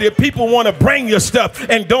anointed, people want to bring you stuff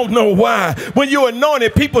and don't know why. When you're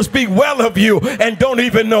anointed, people speak well of you and don't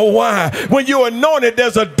even know why. When you're anointed,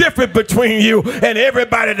 there's a difference between you and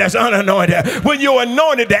everybody that's unanointed. When you're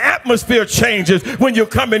anointed, the atmosphere changes when you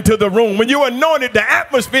come into the room. When you're anointed, the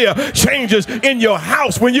atmosphere changes in your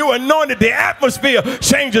house. When you're anointed, the atmosphere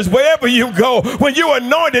changes wherever you go. When you're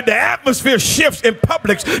anointed, the atmosphere shifts in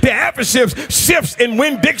Publix. The atmosphere shifts in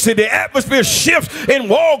Winn-Dixie. The atmosphere shifts in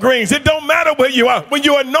Walgreens. It don't matter where you are. When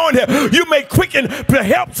you're anointed, you may quicken to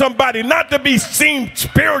help somebody, not to be seen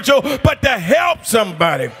spiritual, but to help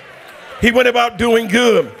somebody. He went about doing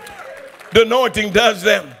good. The anointing does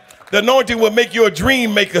that. The anointing will make you a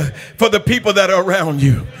dream maker for the people that are around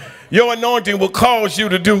you. Your anointing will cause you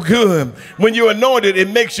to do good. When you're anointed, it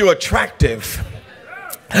makes you attractive.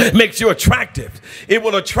 It makes you attractive. It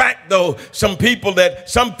will attract, though, some people that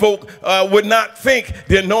some folk would not think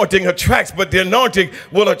the anointing attracts, but the anointing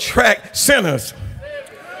will attract sinners.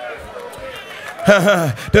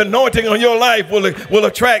 The anointing on your life will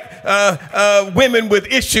attract women with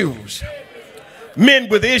issues, men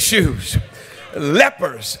with issues,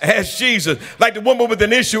 lepers. Asked Jesus, like the woman with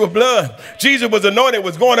an issue of blood. Jesus was anointed,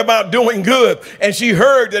 was going about doing good, and she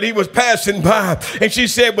heard that he was passing by, and she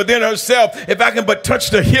said within herself, if I can but touch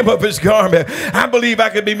the hem of his garment, I believe I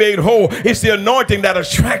can be made whole. It's the anointing that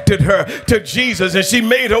attracted her to Jesus, and she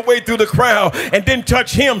made her way through the crowd and didn't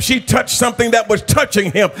touch him. She touched something that was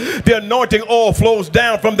touching him. The anointing oil flows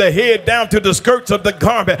down from the head down to the skirts of the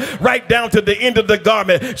garment, right down to the end of the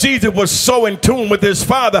garment. Jesus was so in tune with his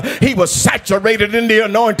Father, he was saturated in the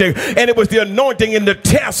anointing, and it was the anointing in the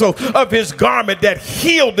tassel of his garment that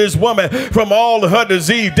healed this woman from all her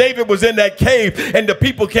disease. David was in that cave, and the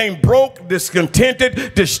people came broke,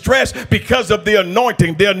 discontented, distressed because of the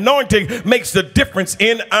anointing. The anointing makes the difference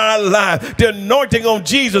in our lives. The anointing on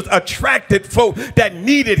Jesus attracted folk that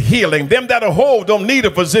needed healing. Them that are whole don't need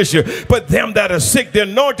a physician, but them that are sick. The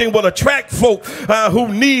anointing will attract folk who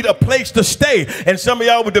need a place to stay. And some of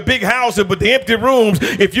y'all with the big houses, with the empty rooms,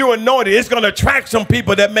 if you're anointed, it's going to attract some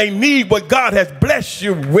people that may need what God has blessed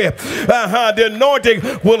you with. The anointing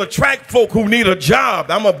will attract folk who need a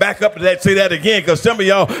job. I'm going to back up to that, say that again, because some of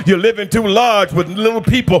y'all, you're living too large with little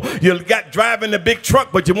people. You got driving the big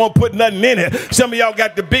truck, but you won't put nothing in it. Some of y'all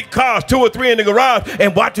got the big cars, 2 or 3 in the garage,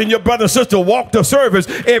 and watching your brother and sister walk to service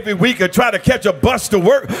every week and try to catch a bus to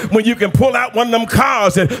work when you can pull out one of them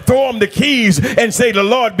cars and throw them the keys and say, the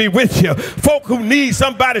Lord be with you. Folk who need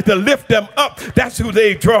somebody to lift them up, that's who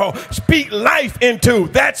they draw. Speak life into.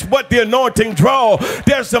 That's what the anointing draw.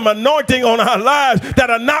 There's some anointing on our lives that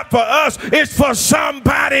are not for us. It's for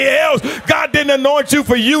somebody else. God didn't anoint you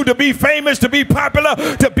for you to be famous, to be popular,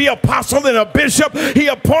 to be apostle and a bishop. He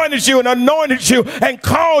appointed you and anointed you and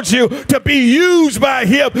called you to be used by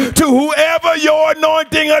him to whoever your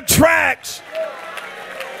anointing attracts.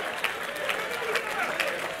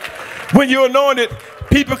 When you're anointed,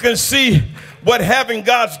 people can see what having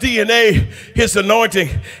God's DNA, his anointing,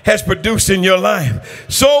 has produced in your life.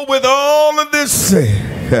 So with all of this,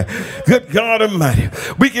 good God Almighty,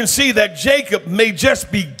 we can see that Jacob may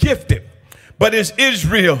just be gifted, but it's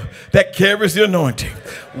Israel that carries the anointing.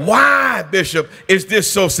 Why, Bishop, is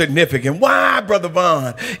this so significant? Why, Brother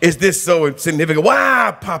Vaughn, is this so significant?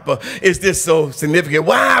 Why, Papa, is this so significant?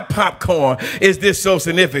 Why, Popcorn, is this so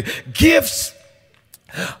significant? Gifts,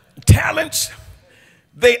 talents,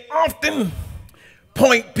 they often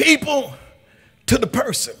point people to the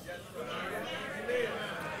person.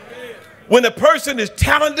 When a person is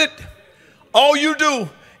talented, all you do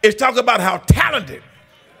is talk about how talented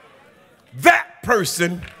that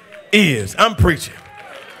person is. I'm preaching.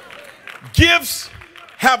 Gifts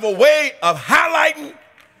have a way of highlighting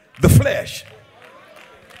the flesh.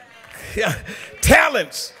 Yeah.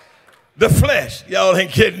 Talents, the flesh. Y'all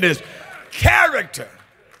ain't getting this. Character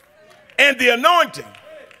and the anointing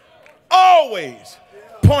always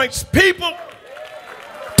points people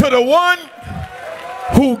to the one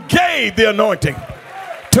who gave the anointing,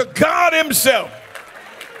 to God himself.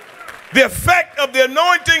 The effect of the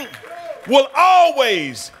anointing will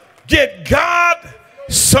always get God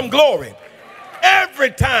some glory.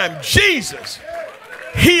 Every time Jesus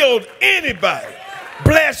healed anybody,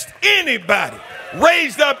 blessed anybody,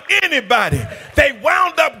 raised up anybody, they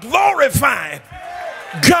wound up glorifying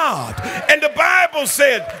God. And the Bible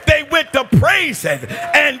said they went to praising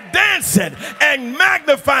and dancing and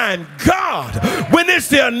magnifying God. When it's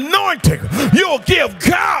the anointing, you'll give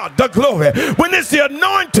God the glory. When it's the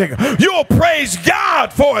anointing, you'll praise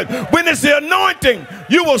God for it. When it's the anointing,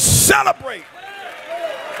 you will celebrate.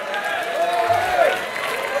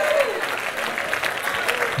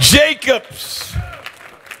 Jacobs.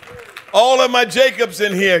 All of my Jacobs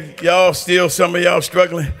in here. Y'all still, some of y'all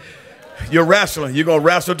struggling. You're wrestling. You're going to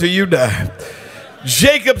wrestle till you die.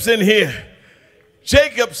 Jacob's in here.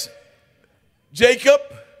 Jacob,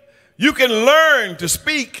 you can learn to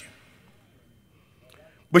speak,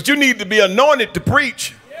 but you need to be anointed to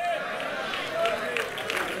preach.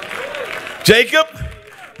 Jacob,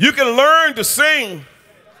 you can learn to sing,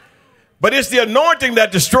 but it's the anointing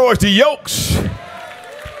that destroys the yokes.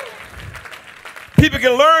 People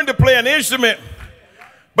can learn to play an instrument,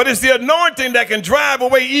 but it's the anointing that can drive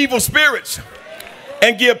away evil spirits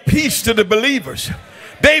and give peace to the believers.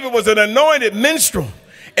 David was an anointed minstrel,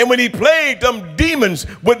 and when he played, them demons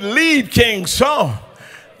would leave King Saul.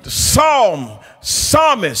 The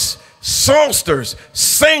psalmists, psalmisters,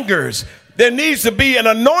 singers, there needs to be an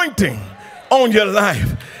anointing on your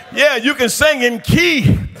life. Yeah, you can sing in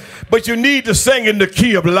key, but you need to sing in the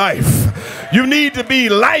key of life. You need to be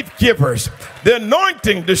life givers. The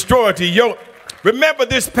anointing destroys the yoke. Remember,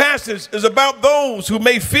 this passage is about those who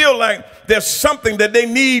may feel like there's something that they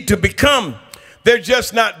need to become. They're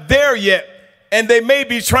just not there yet, and they may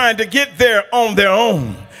be trying to get there on their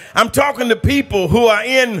own. I'm talking to people who are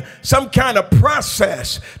in some kind of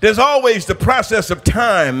process. There's always the process of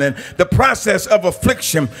time and the process of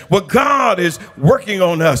affliction where God is working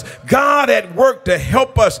on us. God at work to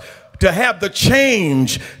help us to have the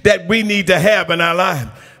change that we need to have in our life.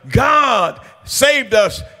 God saved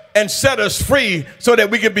us and set us free so that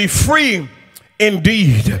we can be free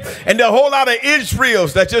indeed. And there are a whole lot of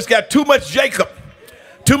Israels that just got too much Jacob.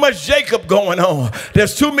 Too much Jacob going on.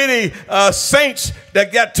 There's too many saints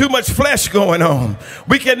that got too much flesh going on.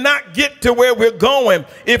 We cannot get to where we're going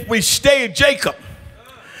if we stay Jacob.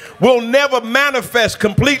 We'll never manifest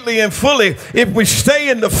completely and fully if we stay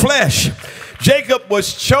in the flesh. Jacob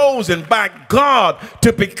was chosen by God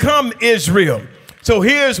to become Israel. So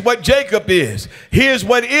here's what Jacob is. Here's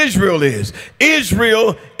what Israel is.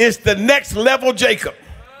 Israel is the next level Jacob.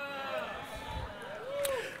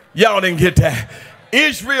 Y'all didn't get that.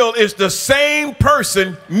 Israel is the same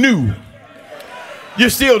person new. You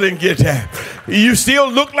still didn't get that. You still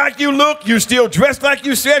look like you look. You still dress like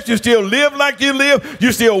you dress. You still live like you live.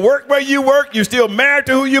 You still work where you work. You still married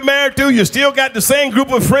to who you married to. You still got the same group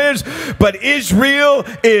of friends. But Israel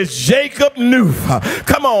is Jacob new.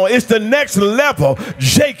 Come on, it's the next level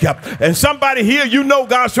Jacob. And somebody here, you know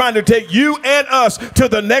God's trying to take you and us to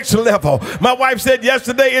the next level. My wife said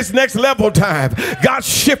yesterday, it's next level time. God's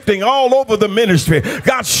shifting all over the ministry.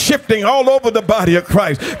 God's shifting all over the body of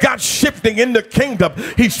Christ. God's shifting in the kingdom.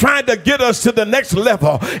 He's trying to get us to the next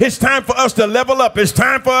level. It's time for us to level up. It's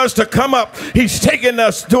time for us to come up. He's taking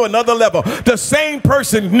us to another level. The same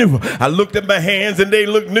person knew. I looked at my hands and they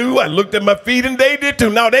looked new. I looked at my feet and they did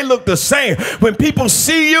too. Now they look the same. When people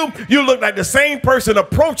see you, you look like the same person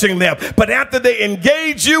approaching them. But after they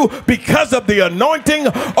engage you, because of the anointing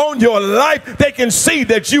on your life, they can see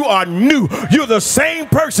that you are new. You're the same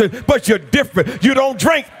person, but you're different. You don't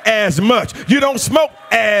drink as much. You don't smoke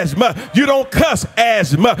as much. You don't cuss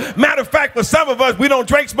as much. Matter of fact, for some of us, we don't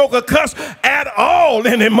drink, smoke, or cuss at all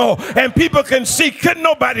anymore. And people can see, couldn't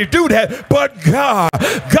nobody do that but God.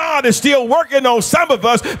 God is still working on some of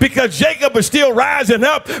us because Jacob is still rising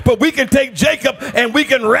up. But we can take Jacob and we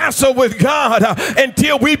can wrestle with God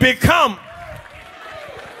until we become.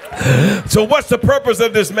 So what's the purpose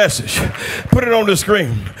of this message? Put it on the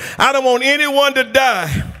screen. I don't want anyone to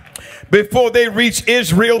die before they reach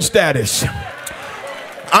Israel status.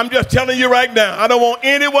 I'm just telling you right now, I don't want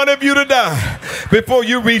any one of you to die before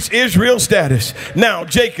you reach Israel status. Now,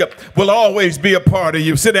 Jacob will always be a part of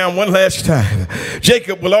you. Sit down one last time.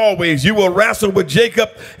 Jacob will always, you will wrestle with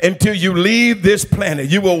Jacob until you leave this planet.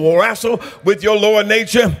 You will wrestle with your lower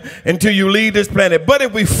nature until you leave this planet. But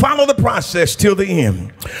if we follow the process till the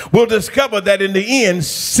end, we'll discover that in the end,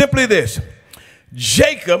 simply this,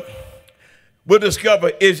 Jacob will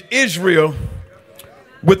discover is Israel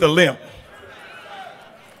with a limp.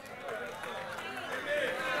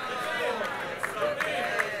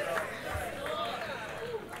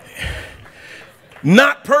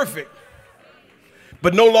 Not perfect,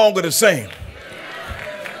 but no longer the same.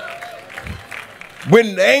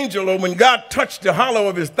 When the angel or when God touched the hollow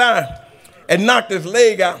of his thigh and knocked his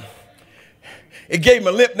leg out, it gave him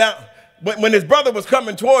a limp. Now, when his brother was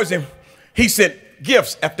coming towards him, he sent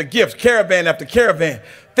gifts after gifts, caravan after caravan,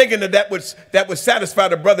 thinking that would satisfy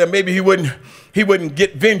the brother. Maybe he wouldn't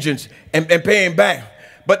get vengeance and pay him back.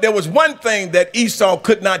 But there was one thing that Esau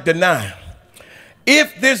could not deny.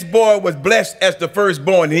 If this boy was blessed as the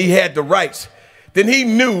firstborn and he had the rights, then he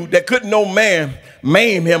knew that couldn't no man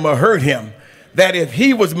maim him or hurt him. That if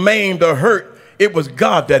he was maimed or hurt, it was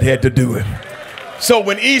God that had to do it. So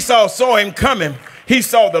when Esau saw him coming, he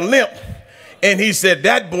saw the limp and he said,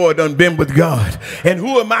 that boy done been with God. And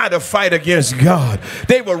who am I to fight against God?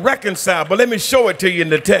 They were reconciled. But let me show it to you in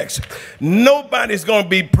the text. Nobody's going to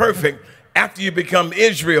be perfect after you become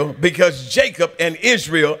Israel because Jacob and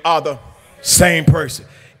Israel are the same person.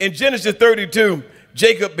 In Genesis 32,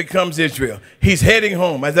 Jacob becomes Israel. He's heading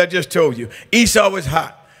home, as I just told you. Esau is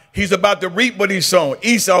hot. He's about to reap what he's sown.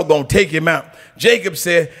 Esau going to take him out. Jacob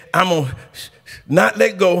said, I'm going to not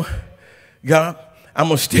let go, God. I'm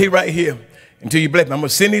going to stay right here until you bless me. I'm going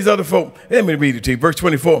to send these other folk. Let me read it to you. Verse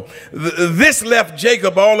 24. This left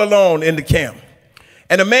Jacob all alone in the camp.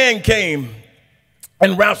 And a man came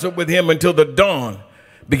and wrestled with him until the dawn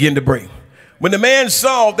began to break. When the man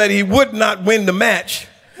saw that he would not win the match,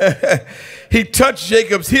 he touched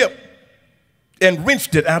Jacob's hip and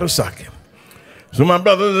wrenched it out of socket. So my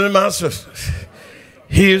brothers and my sisters,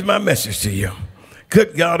 here's my message to you.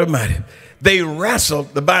 Good God Almighty. They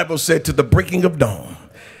wrestled, the Bible said, to the breaking of dawn.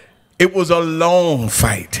 It was a long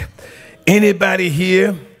fight. Anybody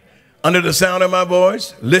here under the sound of my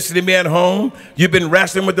voice, listen to me at home. You've been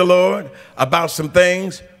wrestling with the Lord about some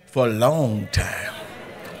things for a long time.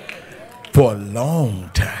 For a long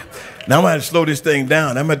time. Now I'm going to slow this thing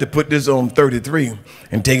down. I'm going to put this on 33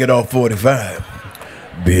 and take it off 45.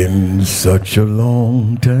 Been such a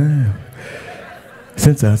long time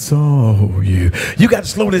since I saw you. You got to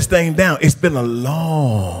slow this thing down. It's been a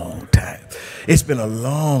long time. It's been a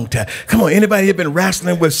long time. Come on, anybody here been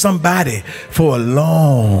wrestling with somebody for a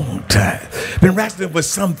long time? Been wrestling with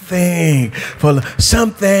something for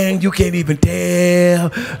something you can't even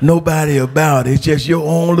tell nobody about. It's just your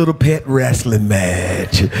own little pet wrestling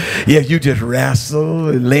match. Yeah, you just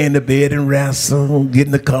wrestle, lay in the bed and wrestle, get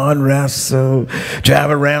in the car and wrestle,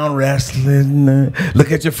 drive around wrestling,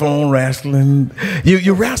 look at your phone wrestling.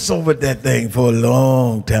 You wrestle with that thing for a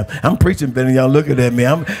long time. I'm preaching better, y'all looking at me.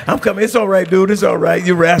 I'm coming. It's all right, dude. It's all right.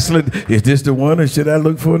 You wrestling. Is this the one or should I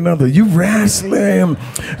look for another? You wrestling.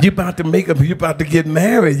 You about to make up. You about to get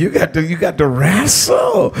married. You got to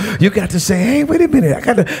wrestle. You got to say, hey, wait a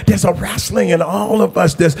minute. There's a wrestling in all of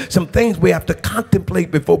us. There's some things we have to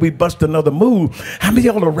contemplate before we bust another move. How many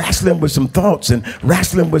of y'all are wrestling with some thoughts and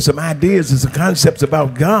wrestling with some ideas and some concepts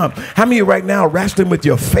about God? How many of you right now are wrestling with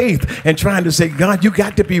your faith and trying to say, God, you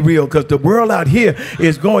got to be real because the world out here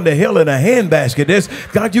is going to hell in a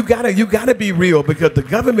handbasket. God, you gotta be real because the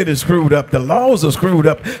government is screwed up. The laws are screwed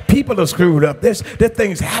up. People are screwed up. There's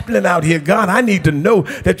things happening out here. God, I need to know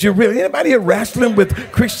that you're real. Anybody here wrestling with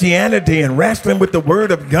Christianity and wrestling with the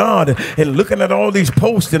word of God and looking at all these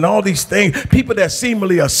posts and all these things? People that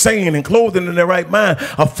seemingly are sane and clothed in their right mind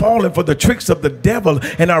are falling for the tricks of the devil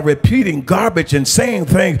and are repeating garbage and saying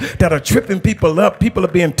things that are tripping people up. People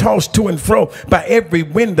are being tossed to and fro by every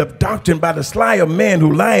wind of doctrine, by the sly of men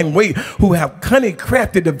who lie in wait, who have cunning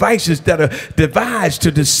crafted devices that are devised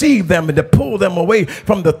to deceive them and to pull them away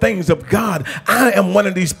from the things of God. I am one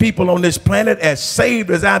of these people on this planet, as saved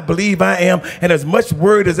as I believe I am and as much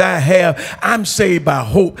word as I have. I'm saved by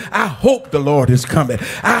hope. I hope the Lord is coming.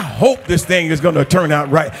 I hope this thing is going to turn out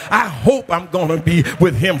right. I hope I'm going to be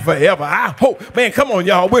with him forever. I hope, man, come on,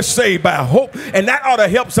 y'all. We're saved by hope, and that ought to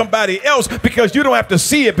help somebody else because you don't have to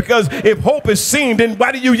see it, because if hope is seen, then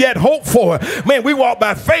why do you yet hope for it? Man, we walk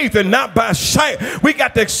by faith and not by sight. We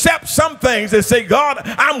got to accept some things and say, God,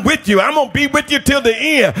 I'm with you. I'm going to be with you till the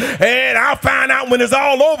end. And I'll find out when it's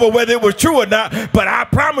all over whether it was true or not. But I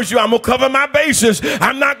promise you, I'm going to cover my bases.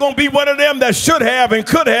 I'm not going to be one of them that should have and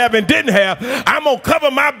could have and didn't have. I'm going to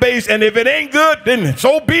cover my base. And if it ain't good, then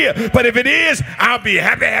so be it. But if it is, I'll be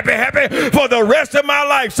happy, happy, happy for the rest of my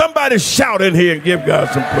life. Somebody shout in here and give God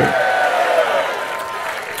some praise.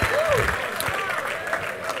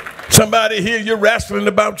 Somebody here, you're wrestling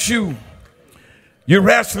about you. You're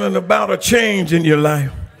wrestling about a change in your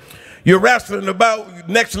life. You're wrestling about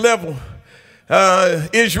next level.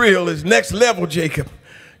 Israel is next level, Jacob.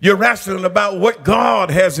 You're wrestling about what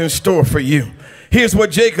God has in store for you. Here's what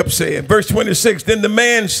Jacob said, verse 26. Then the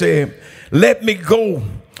man said, let me go,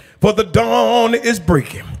 for the dawn is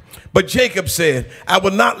breaking. But Jacob said, I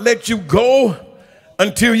will not let you go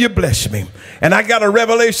until you bless me. And I got a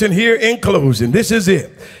revelation here in closing. This is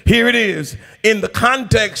it. Here it is. In the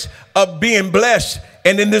context of being blessed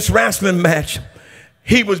and in this wrestling match,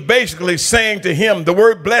 he was basically saying to him, the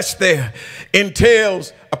word blessed there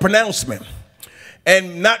entails a pronouncement.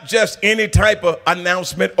 And not just any type of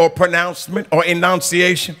announcement or pronouncement or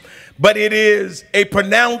enunciation, but it is a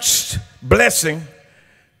pronounced blessing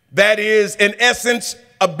that is in essence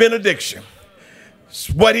a benediction.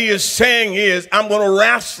 What he is saying is, I'm going to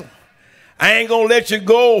wrestle. I ain't going to let you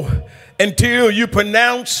go until you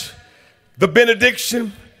pronounce the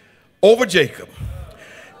benediction over Jacob.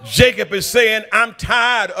 Jacob is saying, I'm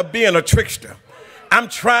tired of being a trickster. I'm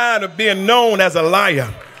tired of being known as a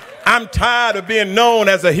liar. I'm tired of being known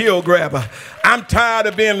as a heel grabber. I'm tired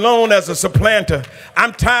of being known as a supplanter.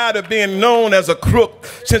 I'm tired of being known as a crook.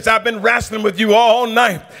 Since I've been wrestling with you all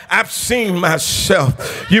night, I've seen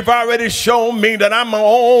myself. You've already shown me that I'm my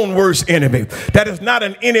own worst enemy. That is not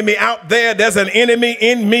an enemy out there. There's an enemy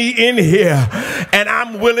in me in here. And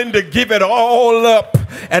I'm willing to give it all up.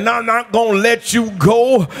 And I'm not going to let you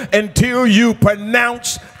go until you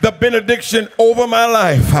pronounce the benediction over my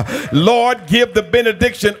life. Lord, give the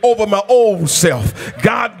benediction over my old self.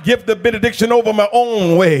 God, give the benediction over my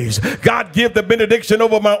own ways. God, give the benediction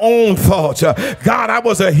over my own thoughts. God, I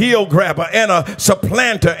was a heel grabber and a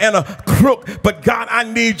supplanter and a crook, but God, I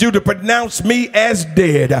need you to pronounce me as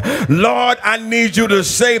dead. Lord, I need you to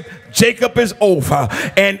say, Jacob is over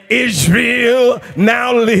and Israel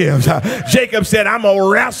now lives. Jacob said, I'm going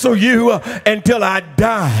to wrestle you until I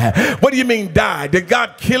die. What do you mean die? Did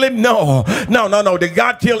God kill him? No. Did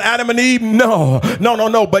God kill Adam and Eve? No.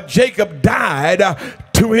 But Jacob died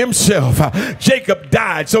to himself. Jacob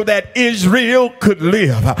died so that Israel could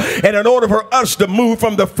live. And in order for us to move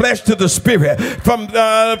from the flesh to the spirit, from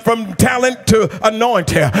talent to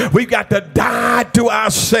anointing, we've got to die to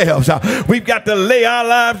ourselves. We've got to lay our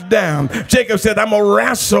lives down. Jacob said, I'm going to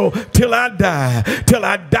wrestle till I die, till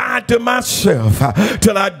I die to myself,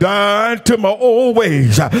 till I die to my old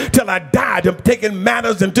ways, till I die to taking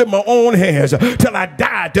matters into my own hands, till I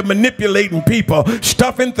die to manipulating people,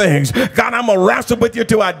 stuffing things. God, I'm going to wrestle with you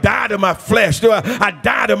till I die to my flesh, till I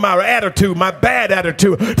die to my attitude, my bad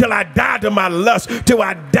attitude, till I die to my lust, till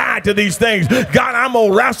I die to these things. God, I'm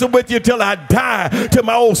going to wrestle with you till I die to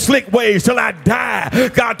my old slick ways, till I die,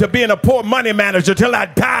 God, to being a poor money manager, till I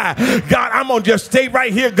die. God, I'm going to just stay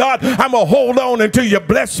right here. God, I'm going to hold on until you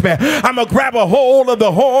bless me. I'm going to grab a hold of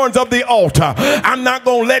the horns of the altar. I'm not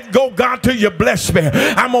going to let go, God, till you bless me.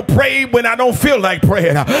 I'm going to pray when I don't feel like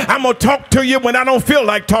praying. I'm going to talk to you when I don't feel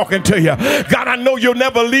like talking to you. God, I know you'll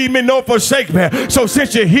never leave me nor forsake me. So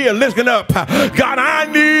since you're here, listen up. God, I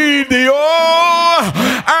need thee. Oh,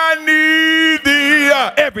 I need thee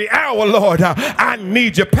every hour, Lord. I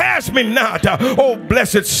need you. Pass me not. Oh,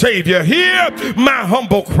 blessed Savior, hear my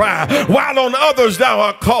humble cry. While on others thou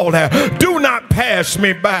art called, do not pass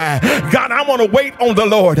me by. God, I want to wait on the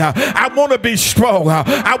Lord. I want to be strong.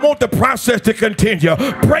 I want the process to continue.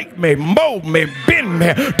 Break me, mold me, bend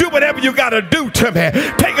me. Do whatever you got to do to me.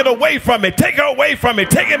 Take it away from me. Take it away from me.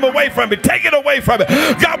 Take him away from me. Take it away from me.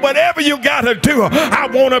 God, whatever you got to do, I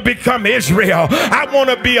want to become Israel. I want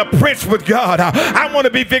to be a prince with God. I want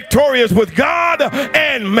to be victorious with God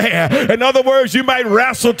and man. In other words, you might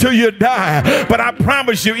wrestle till you die, but I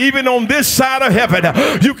promise you, even on this side of heaven,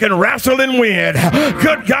 you can wrestle and win.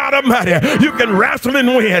 Good God Almighty, you can wrestle and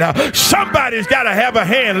win. Somebody's got to have a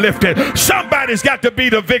hand lifted. Somebody's got to be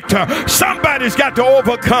the victor. Somebody's got to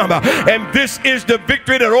overcome. And this is the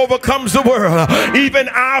victory that overcomes the world. Even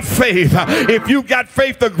our faith. If you got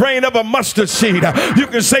faith the grain of a mustard seed, you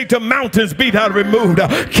can say to mountains, be thou removed,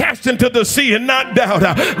 cast into the sea and not doubt.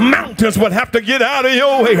 Mountains would have to get out of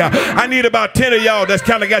your way. I need about 10 of y'all that's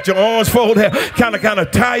kind of got your arms folded, kind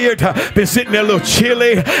of tired, been sitting there a little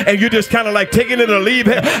chilly, and you just kind of like taking it or leave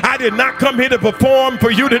it. I did not come here to perform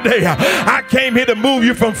for you today. I came here to move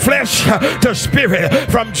you from flesh to spirit,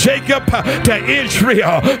 from Jacob to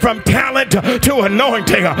Israel, from talent to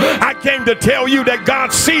anointing. I came to tell you that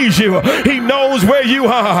God sees you. He knows where you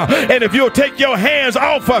are. And if you'll take your hands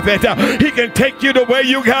off of it, he can take you to where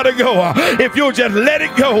you got to go. If you'll just let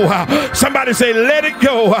it go. Somebody say, let it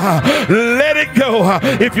go. Let it go.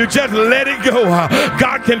 If you just let it go,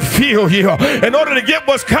 God can feel you. In order to get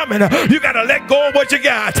what's coming, you got to let go of what you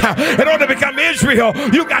got. In order to become Israel,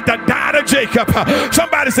 you got to die to Jacob.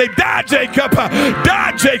 Somebody say, die, Jacob.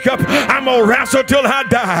 Die, Jacob. I'm going to wrestle till I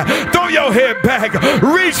die. Throw your head back.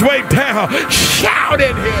 Reach way down. Shout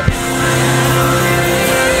in here.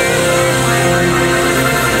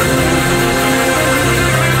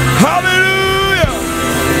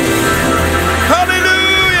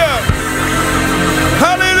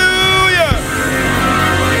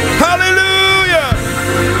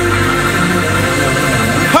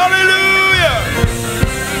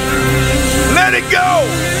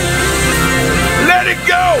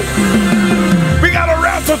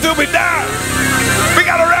 Till we die. We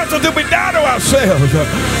got to wrestle till we die to ourselves.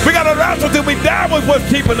 We got to wrestle till we die with what's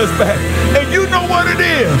keeping us back. And you know what it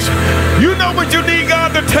is. You know what you need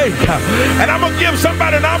God to take. And I'm going to give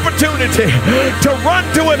somebody an opportunity to run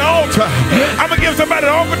to an altar. I'm going to give somebody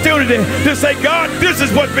an opportunity to say, God, this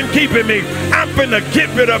is what's been keeping me. I'm finna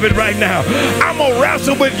get rid of it right now. I'm going to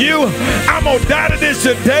wrestle with you. I'm going to die to this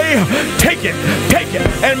today. Take it. Take it.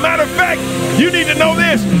 And matter of fact, you need to know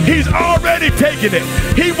this. He's already taken it.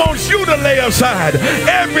 He wants you to lay aside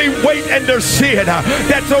every weight and the sin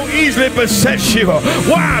that so easily besets you.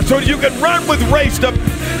 Why? So you can run with race, the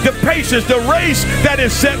patience, the race that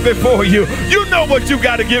is set before you. You know what you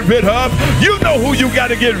got to get rid of. You know who you got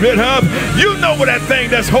to get rid of. You know what that thing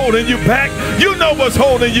that's holding you back. You know what's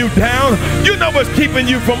holding you down. You know what's keeping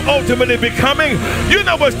you from ultimately becoming. You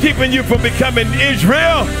know what's keeping you from becoming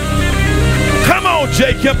Israel. Come on,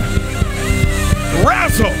 Jacob.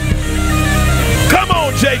 Wrestle. Come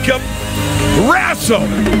on, Jacob. Wrestle.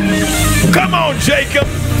 Come on, Jacob.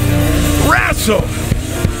 Wrestle.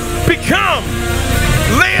 Become.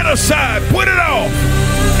 Lay it aside. Put it off.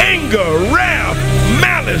 Anger, wrath,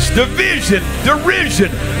 malice, division,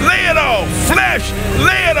 derision. Lay it off. Flesh.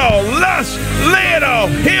 Lay it off. Lust. Lay it off.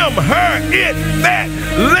 Him, her, it, that.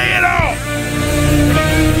 Lay it off.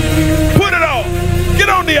 Put it off.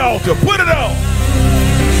 the altar. Put it on.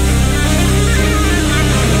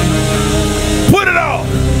 Put it on.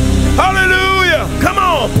 Hallelujah. Come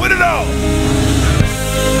on, put it on.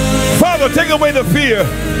 Father, take away the fear.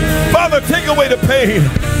 Father, take away the pain.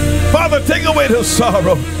 Father, take away the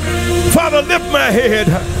sorrow. Father, lift my head.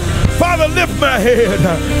 Father, lift my head.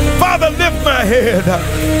 Father, lift my head.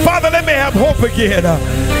 Father, let me have hope again.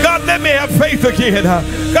 God, let me have faith again.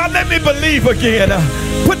 God, let me believe again.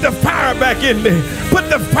 Put the fire back in me. Put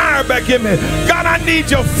the fire back in me. God, I need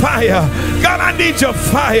your fire. God, I need your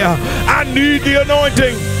fire. I need the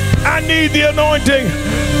anointing. I need the anointing.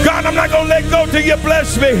 God, I'm not going to let go till you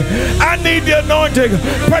bless me. I need the anointing.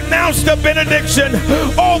 Pronounce the benediction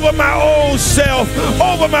over my own self,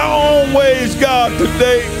 over my own ways, God,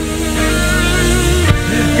 today.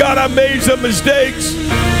 God, I made some mistakes.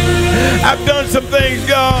 I've done some things,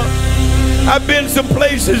 God. I've been some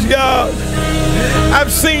places, God.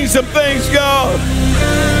 I've seen some things, God.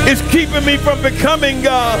 It's keeping me from becoming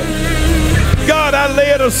God. God, I lay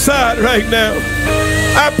it aside right now.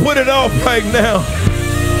 I put it off right now.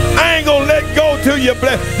 I ain't gonna let go till you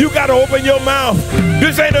bless. You gotta open your mouth.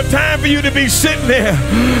 This ain't a time for you to be sitting there.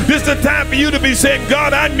 This is a time for you to be saying,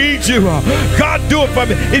 God, I need you. God, do it for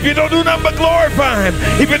me. If you don't do nothing but glorify him,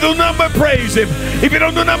 if you do nothing but praise him, if you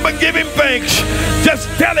don't do nothing but give him thanks, just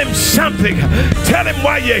tell him something. Tell him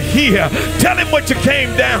why you're here. Tell him what you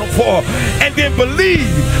came down for. And then believe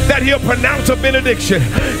that he'll pronounce a benediction.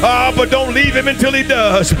 But don't leave him until he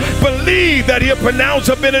does. Believe that he'll pronounce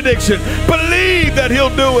a benediction. Believe that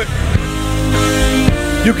he'll do it.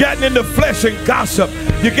 You've gotten into flesh and gossip.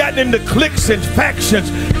 You've gotten into cliques and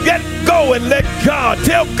factions. Get go and let God.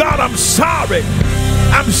 Tell God, I'm sorry.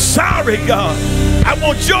 I'm sorry, God. I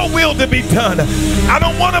want your will to be done. I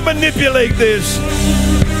don't want to manipulate this.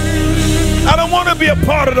 I don't want to be a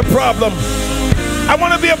part of the problem. I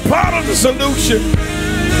want to be a part of the solution.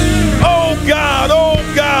 Oh, God.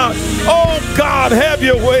 Oh, God. Oh, God, have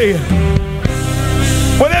your way.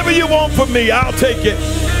 Whatever you want from me, I'll take it.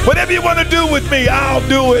 Whatever you want to do with me, I'll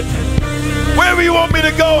do it. Wherever you want me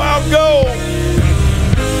to go, I'll go.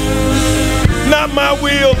 Not my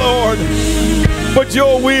will, Lord, but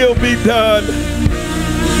your will be done.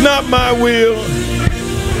 Not my will,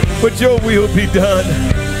 but your will be done.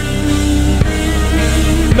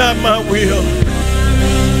 Not my will,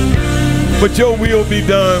 but your will be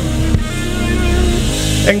done.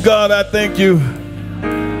 And God, I thank you.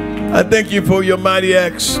 I thank you for your mighty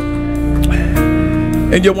acts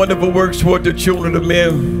and your wonderful works toward the children of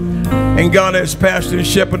men. And God, as pastor and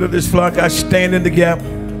shepherd of this flock, I stand in the gap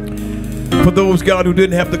for those, God, who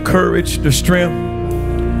didn't have the courage, the strength,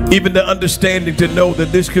 even the understanding to know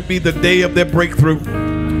that this could be the day of their breakthrough.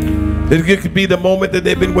 That it could be the moment that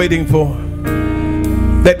they've been waiting for.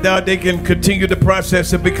 That now they can continue the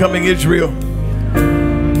process of becoming Israel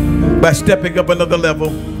by stepping up another level.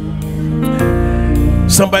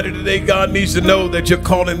 Somebody today, God, needs to know that you're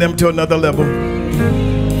calling them to another level.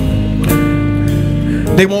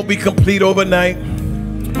 They won't be complete overnight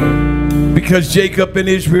because Jacob and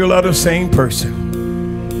Israel are the same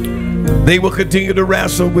person. They will continue to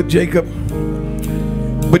wrestle with Jacob,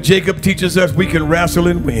 but Jacob teaches us we can wrestle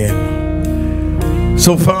and win.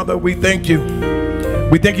 So, Father, we thank you.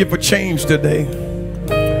 We thank you for change today.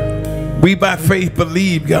 We by faith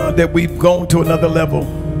believe, God, that we've gone to another level.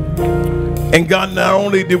 And God, not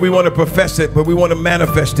only do we want to profess it, but we want to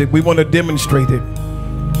manifest it. We want to demonstrate it.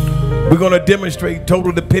 We're going to demonstrate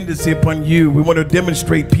total dependency upon you. We want to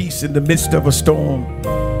demonstrate peace in the midst of a storm.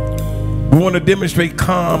 We want to demonstrate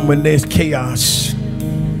calm when there's chaos.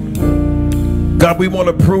 God, we want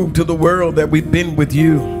to prove to the world that we've been with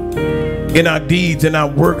you in our deeds, in our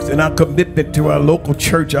works, in our commitment to our local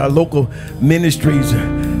church, our local ministries.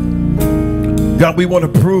 God, we want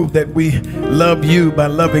to prove that we love you by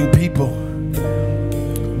loving people.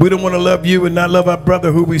 We don't want to love you and not love our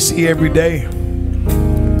brother who we see every day.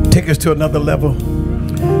 Take us to another level.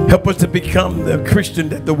 Help us to become the Christian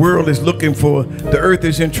that the world is looking for. The earth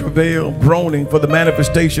is in travail, groaning for the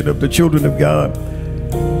manifestation of the children of God.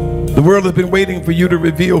 The world has been waiting for you to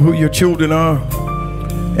reveal who your children are.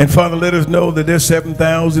 And Father, let us know that there's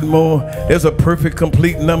 7,000 more. There's a perfect,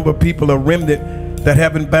 complete number of people, a remnant that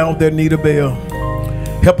haven't bowed their knee to Baal.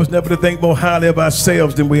 Help us never to think more highly of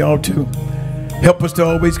ourselves than we ought to. Help us to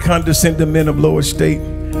always condescend to men of low estate.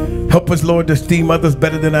 Help us, Lord, to esteem others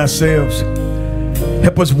better than ourselves.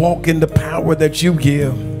 Help us walk in the power that you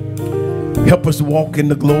give. Help us walk in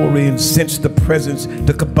the glory and sense the presence,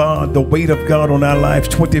 the kabod, the weight of God on our lives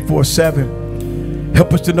 24/7.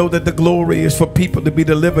 Help us to know that the glory is for people to be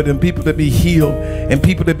delivered and people to be healed and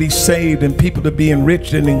people to be saved and people to be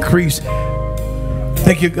enriched and increased.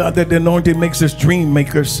 Thank you, God, that the anointing makes us dream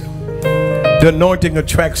makers. The anointing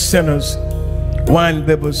attracts sinners, wine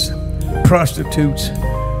bibbers, prostitutes,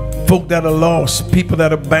 folk that are lost, people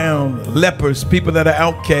that are bound, lepers, people that are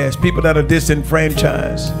outcast, people that are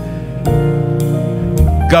disenfranchised.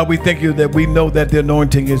 God, we thank you that we know that the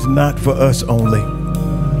anointing is not for us only.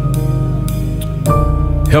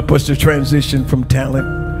 Help us to transition from talent,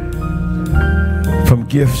 from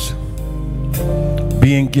gifts,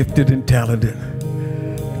 being gifted and talented,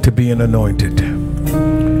 to being anointed.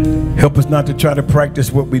 Help us not to try to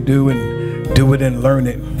practice what we do and do it and learn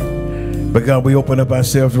it. But God, we open up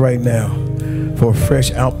ourselves right now for a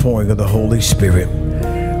fresh outpouring of the Holy Spirit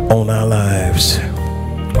on our lives.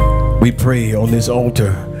 We pray on this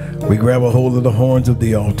altar. We grab a hold of the horns of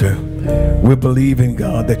the altar. We're believing,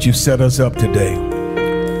 God, that you set us up today,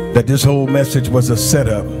 that this whole message was a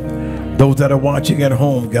setup. Those that are watching at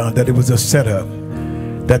home, God, that it was a setup,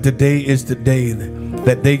 that today is the day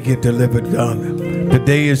that they get delivered, God.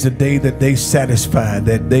 Today is the day that they satisfy,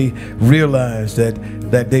 that they realize that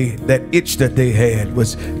itch that they had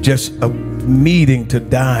was just a needing to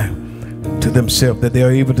die to themselves, that they are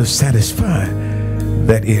able to satisfy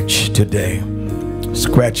that itch today.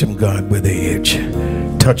 Scratch them, God, where they itch.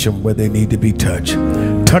 Touch them where they need to be touched.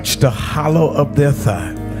 Touch the hollow of their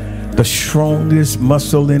thigh, the strongest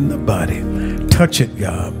muscle in the body. Touch it,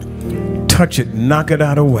 God. Touch it, knock it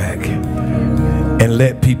out of whack, and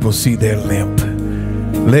let people see their limp.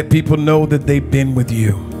 Let people know that they've been with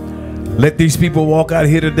you. Let these people walk out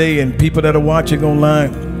here today, and people that are watching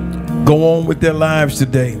online go on with their lives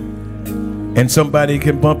today, and somebody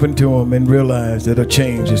can bump into them and realize that a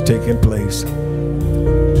change is taking place,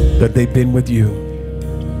 that they've been with you.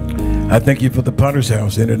 I thank you for the Potter's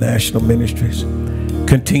House International Ministries.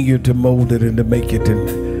 Continue to mold it and to make it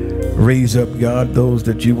and raise up, God, those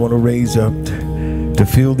that you want to raise up to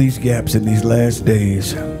fill these gaps in these last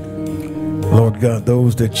days. Lord God,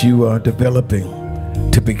 those that you are developing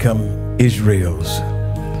to become Israel's,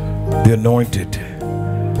 the anointed.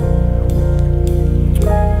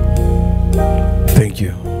 Thank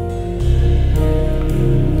you.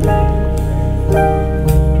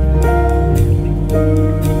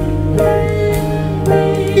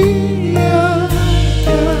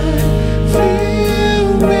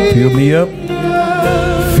 Fill me up.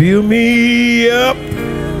 Fill me up.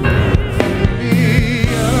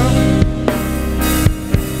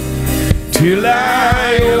 Till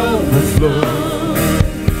I overflow.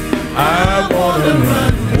 I wanna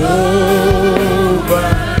run over.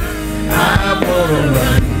 I wanna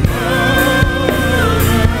run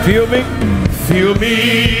over. Feel me? Fill me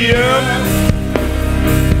up.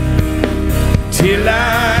 Till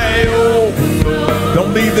I overflow.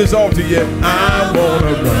 Don't leave this altar yet. I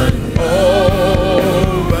wanna run over.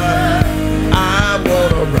 I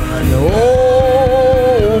wanna run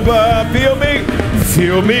over. Feel me?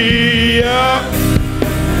 Fill me up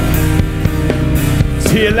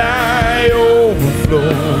till I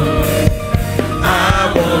overflow.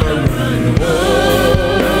 I wanna run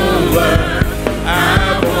over. I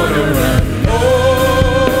wanna run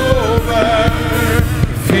over.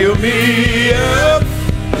 Fill me up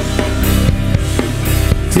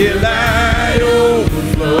till I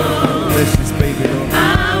overflow. Let's just baby on. I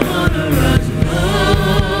wanna run over.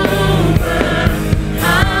 I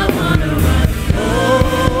wanna run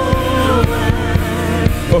over.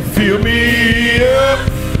 Fill me up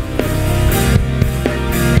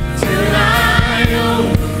till I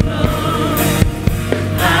overflow.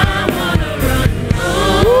 I wanna run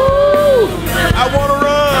over. I wanna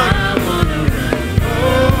run. I wanna run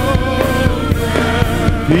over.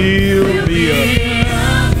 Fill me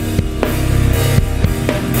up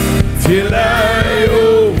till I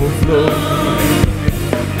overflow.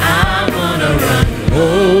 I wanna run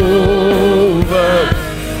over.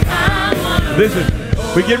 Listen.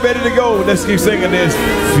 We get ready to go. Let's keep singing this.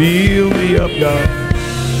 Fill me up, God.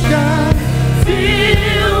 God,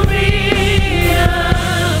 fill me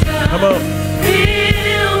up, God. Come on.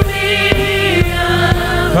 Fill me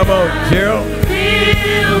up. Come on, Gerald.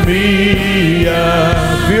 Fill me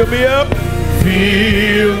up. Fill me up.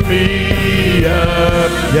 Fill me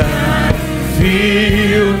up, God.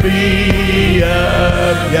 Fill me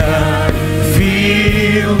up, God.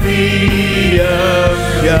 Fill me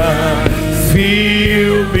up, God.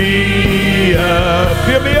 Fill me up.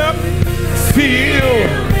 Fill me up. Fill me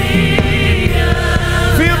up.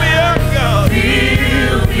 Fill me up, God.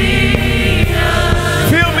 Fill me up.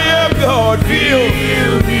 Fill me up, God.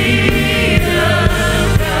 Fill me up,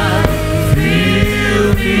 God.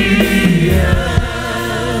 Fill me up.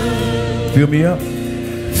 Fill me up.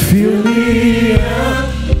 Fill me up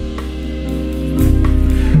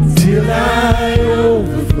till till I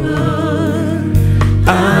overflow.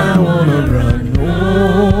 I wanna run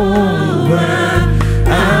over.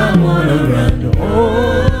 I wanna run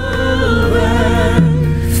over.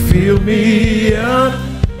 Fill me up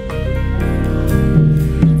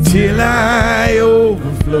till I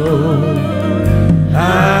overflow.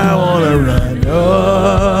 I wanna run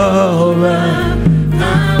over.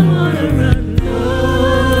 I wanna run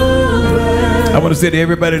over. I want to say to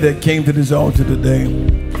everybody that came to this altar today,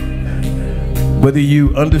 whether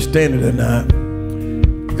you understand it or not,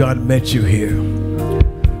 God met you here.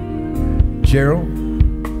 Gerald?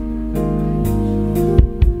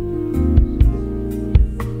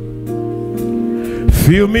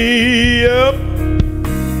 Fill me up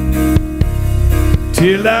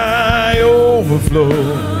till I overflow.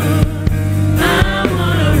 I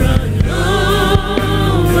wanna run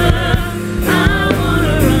over. I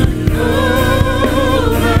wanna run over.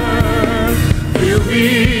 Fill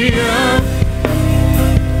me up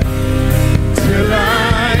till I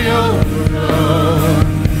overflow.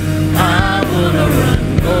 I wanna run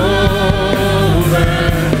over.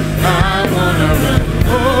 I wanna run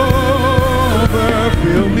over.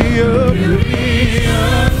 Fill me up. Fill me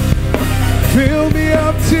up. Fill me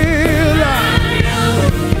up till I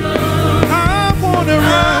wanna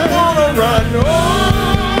run over.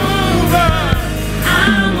 I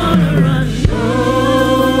wanna run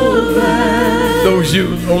over. Those you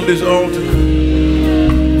on this altar,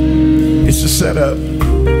 it's a setup.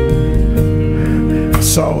 I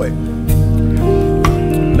saw it.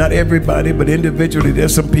 Not everybody, but individually,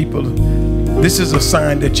 there's some people. This is a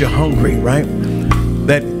sign that you're hungry, right?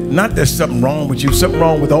 That not there's something wrong with you, something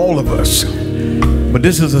wrong with all of us. But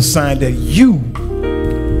this is a sign that you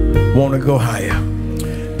want to go higher.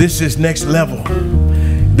 This is next level.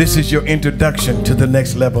 This is your introduction to the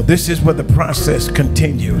next level. This is where the process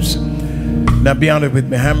continues. Now be honest with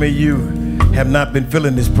me, how many of you have not been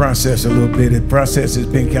feeling this process a little bit? The process has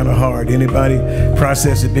been kind of hard. Anybody?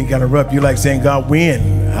 Process has been kind of rough. You like saying, God,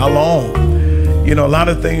 when? How long? You know, a lot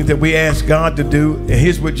of things that we ask God to do, and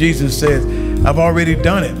here's what Jesus says, I've already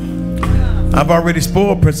done it. I've already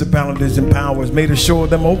spoiled principalities and powers, made a show of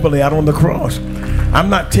them openly out on the cross. I'm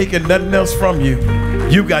not taking nothing else from you.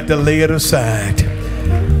 You got to lay it aside.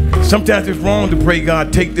 Sometimes it's wrong to pray,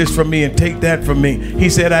 God, take this from me and take that from me. He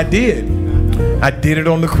said, I did. I did it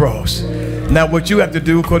on the cross. Now what you have to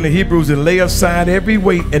do, according to Hebrews, is lay aside every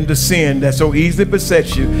weight and the sin that so easily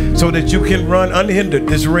besets you so that you can run unhindered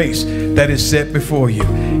this race that is set before you.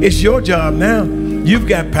 It's your job now. You've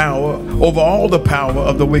got power over all the power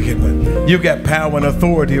of the wicked one. You've got power and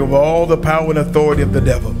authority over all the power and authority of the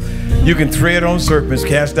devil. You can tread on serpents,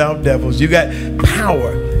 cast out devils. You got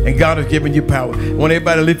power, and God has given you power. I want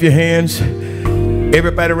everybody to lift your hands.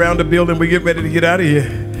 Everybody around the building, we get ready to get out of here.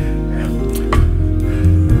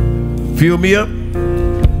 Fill me up.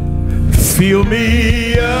 Fill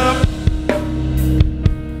me up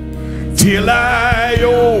till I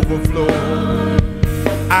overflow.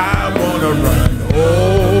 I want to run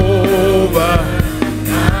over.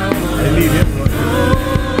 I need him.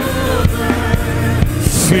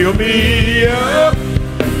 Fill me up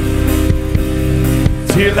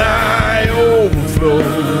till I overflow.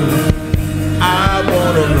 I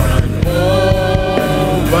want to run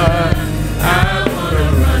over. I want to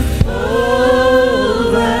run over.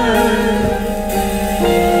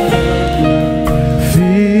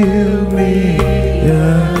 Fill me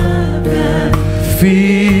up, God.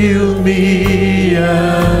 Fill me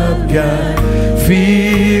up, God.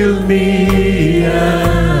 Fill me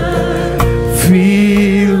up.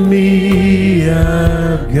 Fill me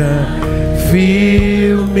up, God.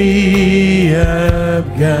 Fill me up,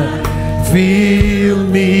 God. Fill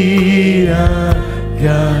me up,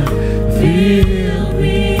 God. Fill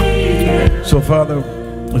me up. So, Father,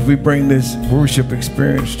 as we bring this worship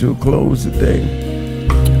experience to a close today,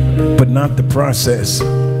 but not the process,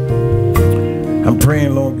 I'm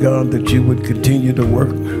praying, Lord God, that you would continue to work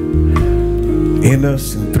in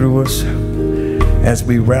us and through us as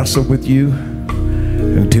we wrestle with you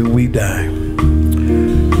until we die.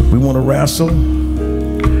 We want to wrestle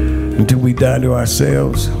until we die to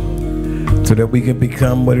ourselves so that we can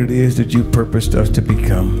become what it is that you purposed us to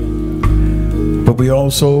become. But we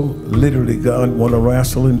also literally, God, want to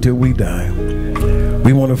wrestle until we die.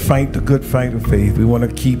 We want to fight the good fight of faith. We want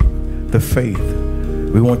to keep the faith.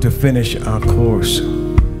 We want to finish our course.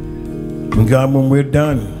 And God, when we're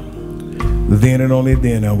done, then and only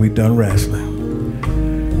then are we done wrestling.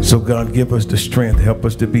 So God, give us the strength. Help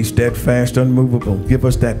us to be steadfast, unmovable. Give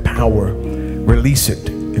us that power. Release it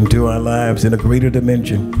into our lives in a greater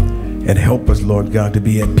dimension. And help us, Lord God, to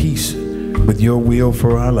be at peace with your will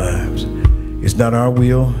for our lives. It's not our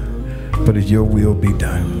will, but your will be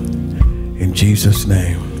done. In Jesus'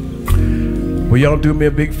 name. Will y'all do me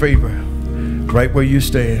a big favor? Right where you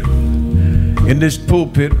stand. In this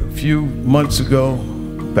pulpit a few months ago,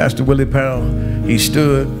 Pastor Willie Powell, he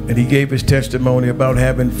stood and he gave his testimony about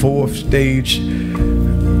having 4th stage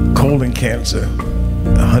colon cancer,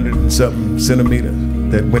 100 and something centimeters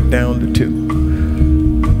that went down to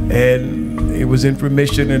 2. And it was in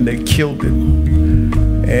remission and they killed him.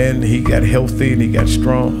 And he got healthy and he got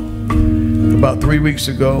strong. About 3 weeks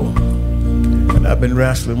ago, and I've been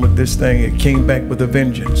wrestling with this thing, it came back with a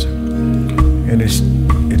vengeance. And it's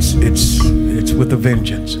with a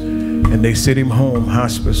vengeance. And they sent him home,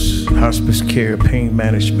 hospice care, pain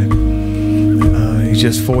management. He's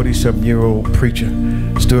just 40-something-year-old preacher.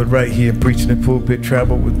 Stood right here preaching in the pulpit,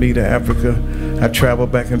 traveled with me to Africa. I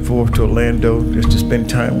traveled back and forth to Orlando just to spend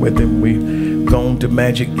time with him. We've gone to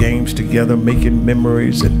Magic Games together, making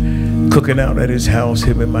memories and cooking out at his house,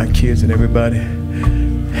 him and my kids and everybody.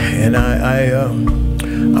 And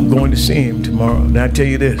I'm going to see him tomorrow. And I tell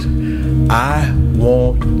you this, I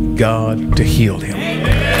want God to heal him.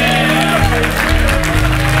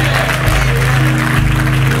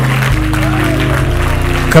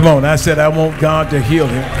 Come on, I said I want God to heal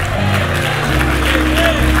him.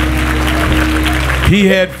 He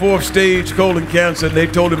had 4th stage colon cancer, and they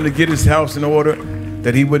told him to get his house in order,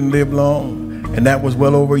 that he wouldn't live long. And that was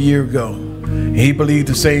well over a year ago. He believed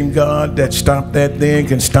the same God that stopped that then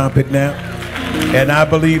can stop it now. And I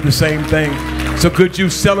believe the same thing. So could you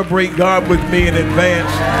celebrate God with me in advance?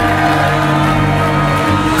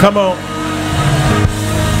 Come on.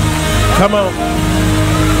 Come on.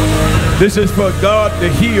 This is for God to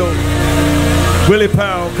heal Willie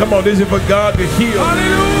Powell. Come on, this is for God to heal.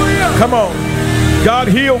 Hallelujah. Come on. God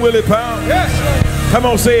heal Willie Powell. Yes. Come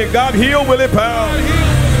on, say it. God heal Willie Powell.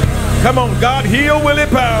 Come on, God heal Willie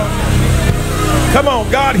Powell. Come on,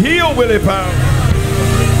 God heal Willie Powell.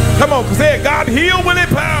 Come on, say it. God heal Willie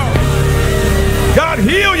Powell. God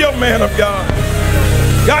heal your man of God.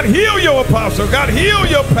 God heal your apostle. God heal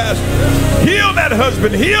your pastor. Heal that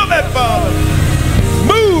husband. Heal that father.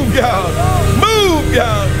 Move, God. Move,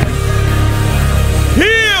 God.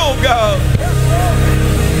 Heal, God.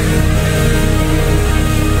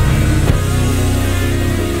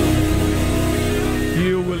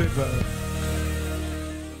 Heal Willie Powell.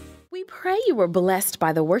 We pray you were blessed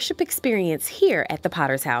by the worship experience here at the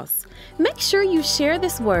Potter's House. Make sure you share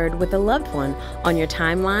this word with a loved one on your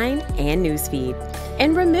timeline and newsfeed.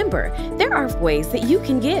 And remember, there are ways that you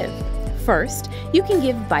can give. First, you can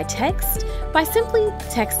give by text by simply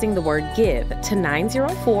texting the word GIVE to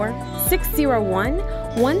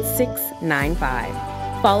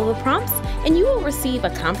 904-601-1695. Follow the prompts and you will receive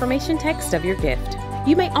a confirmation text of your gift.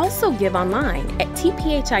 You may also give online at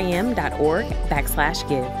tphim.org/give.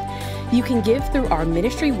 You can give through our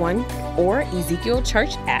Ministry One or Ezekiel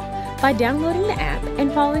Church app by downloading the app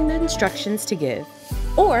and following the instructions to give.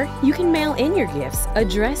 Or you can mail in your gifts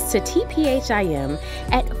addressed to TPHIM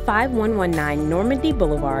at 5119 Normandy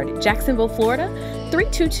Boulevard, Jacksonville, Florida,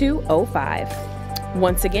 32205.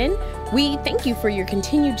 Once again, we thank you for your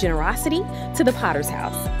continued generosity to the Potter's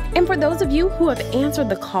House. And for those of you who have answered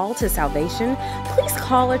the call to salvation, please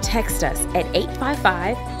call or text us at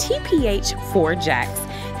 855-TPH-4JACKS.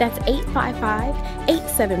 That's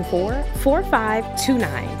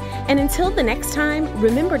 855-874-4529. And until the next time,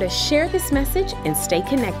 remember to share this message and stay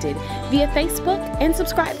connected via Facebook and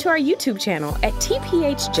subscribe to our YouTube channel at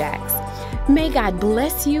TPH Jacks. May God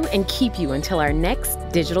bless you and keep you until our next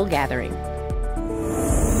digital gathering.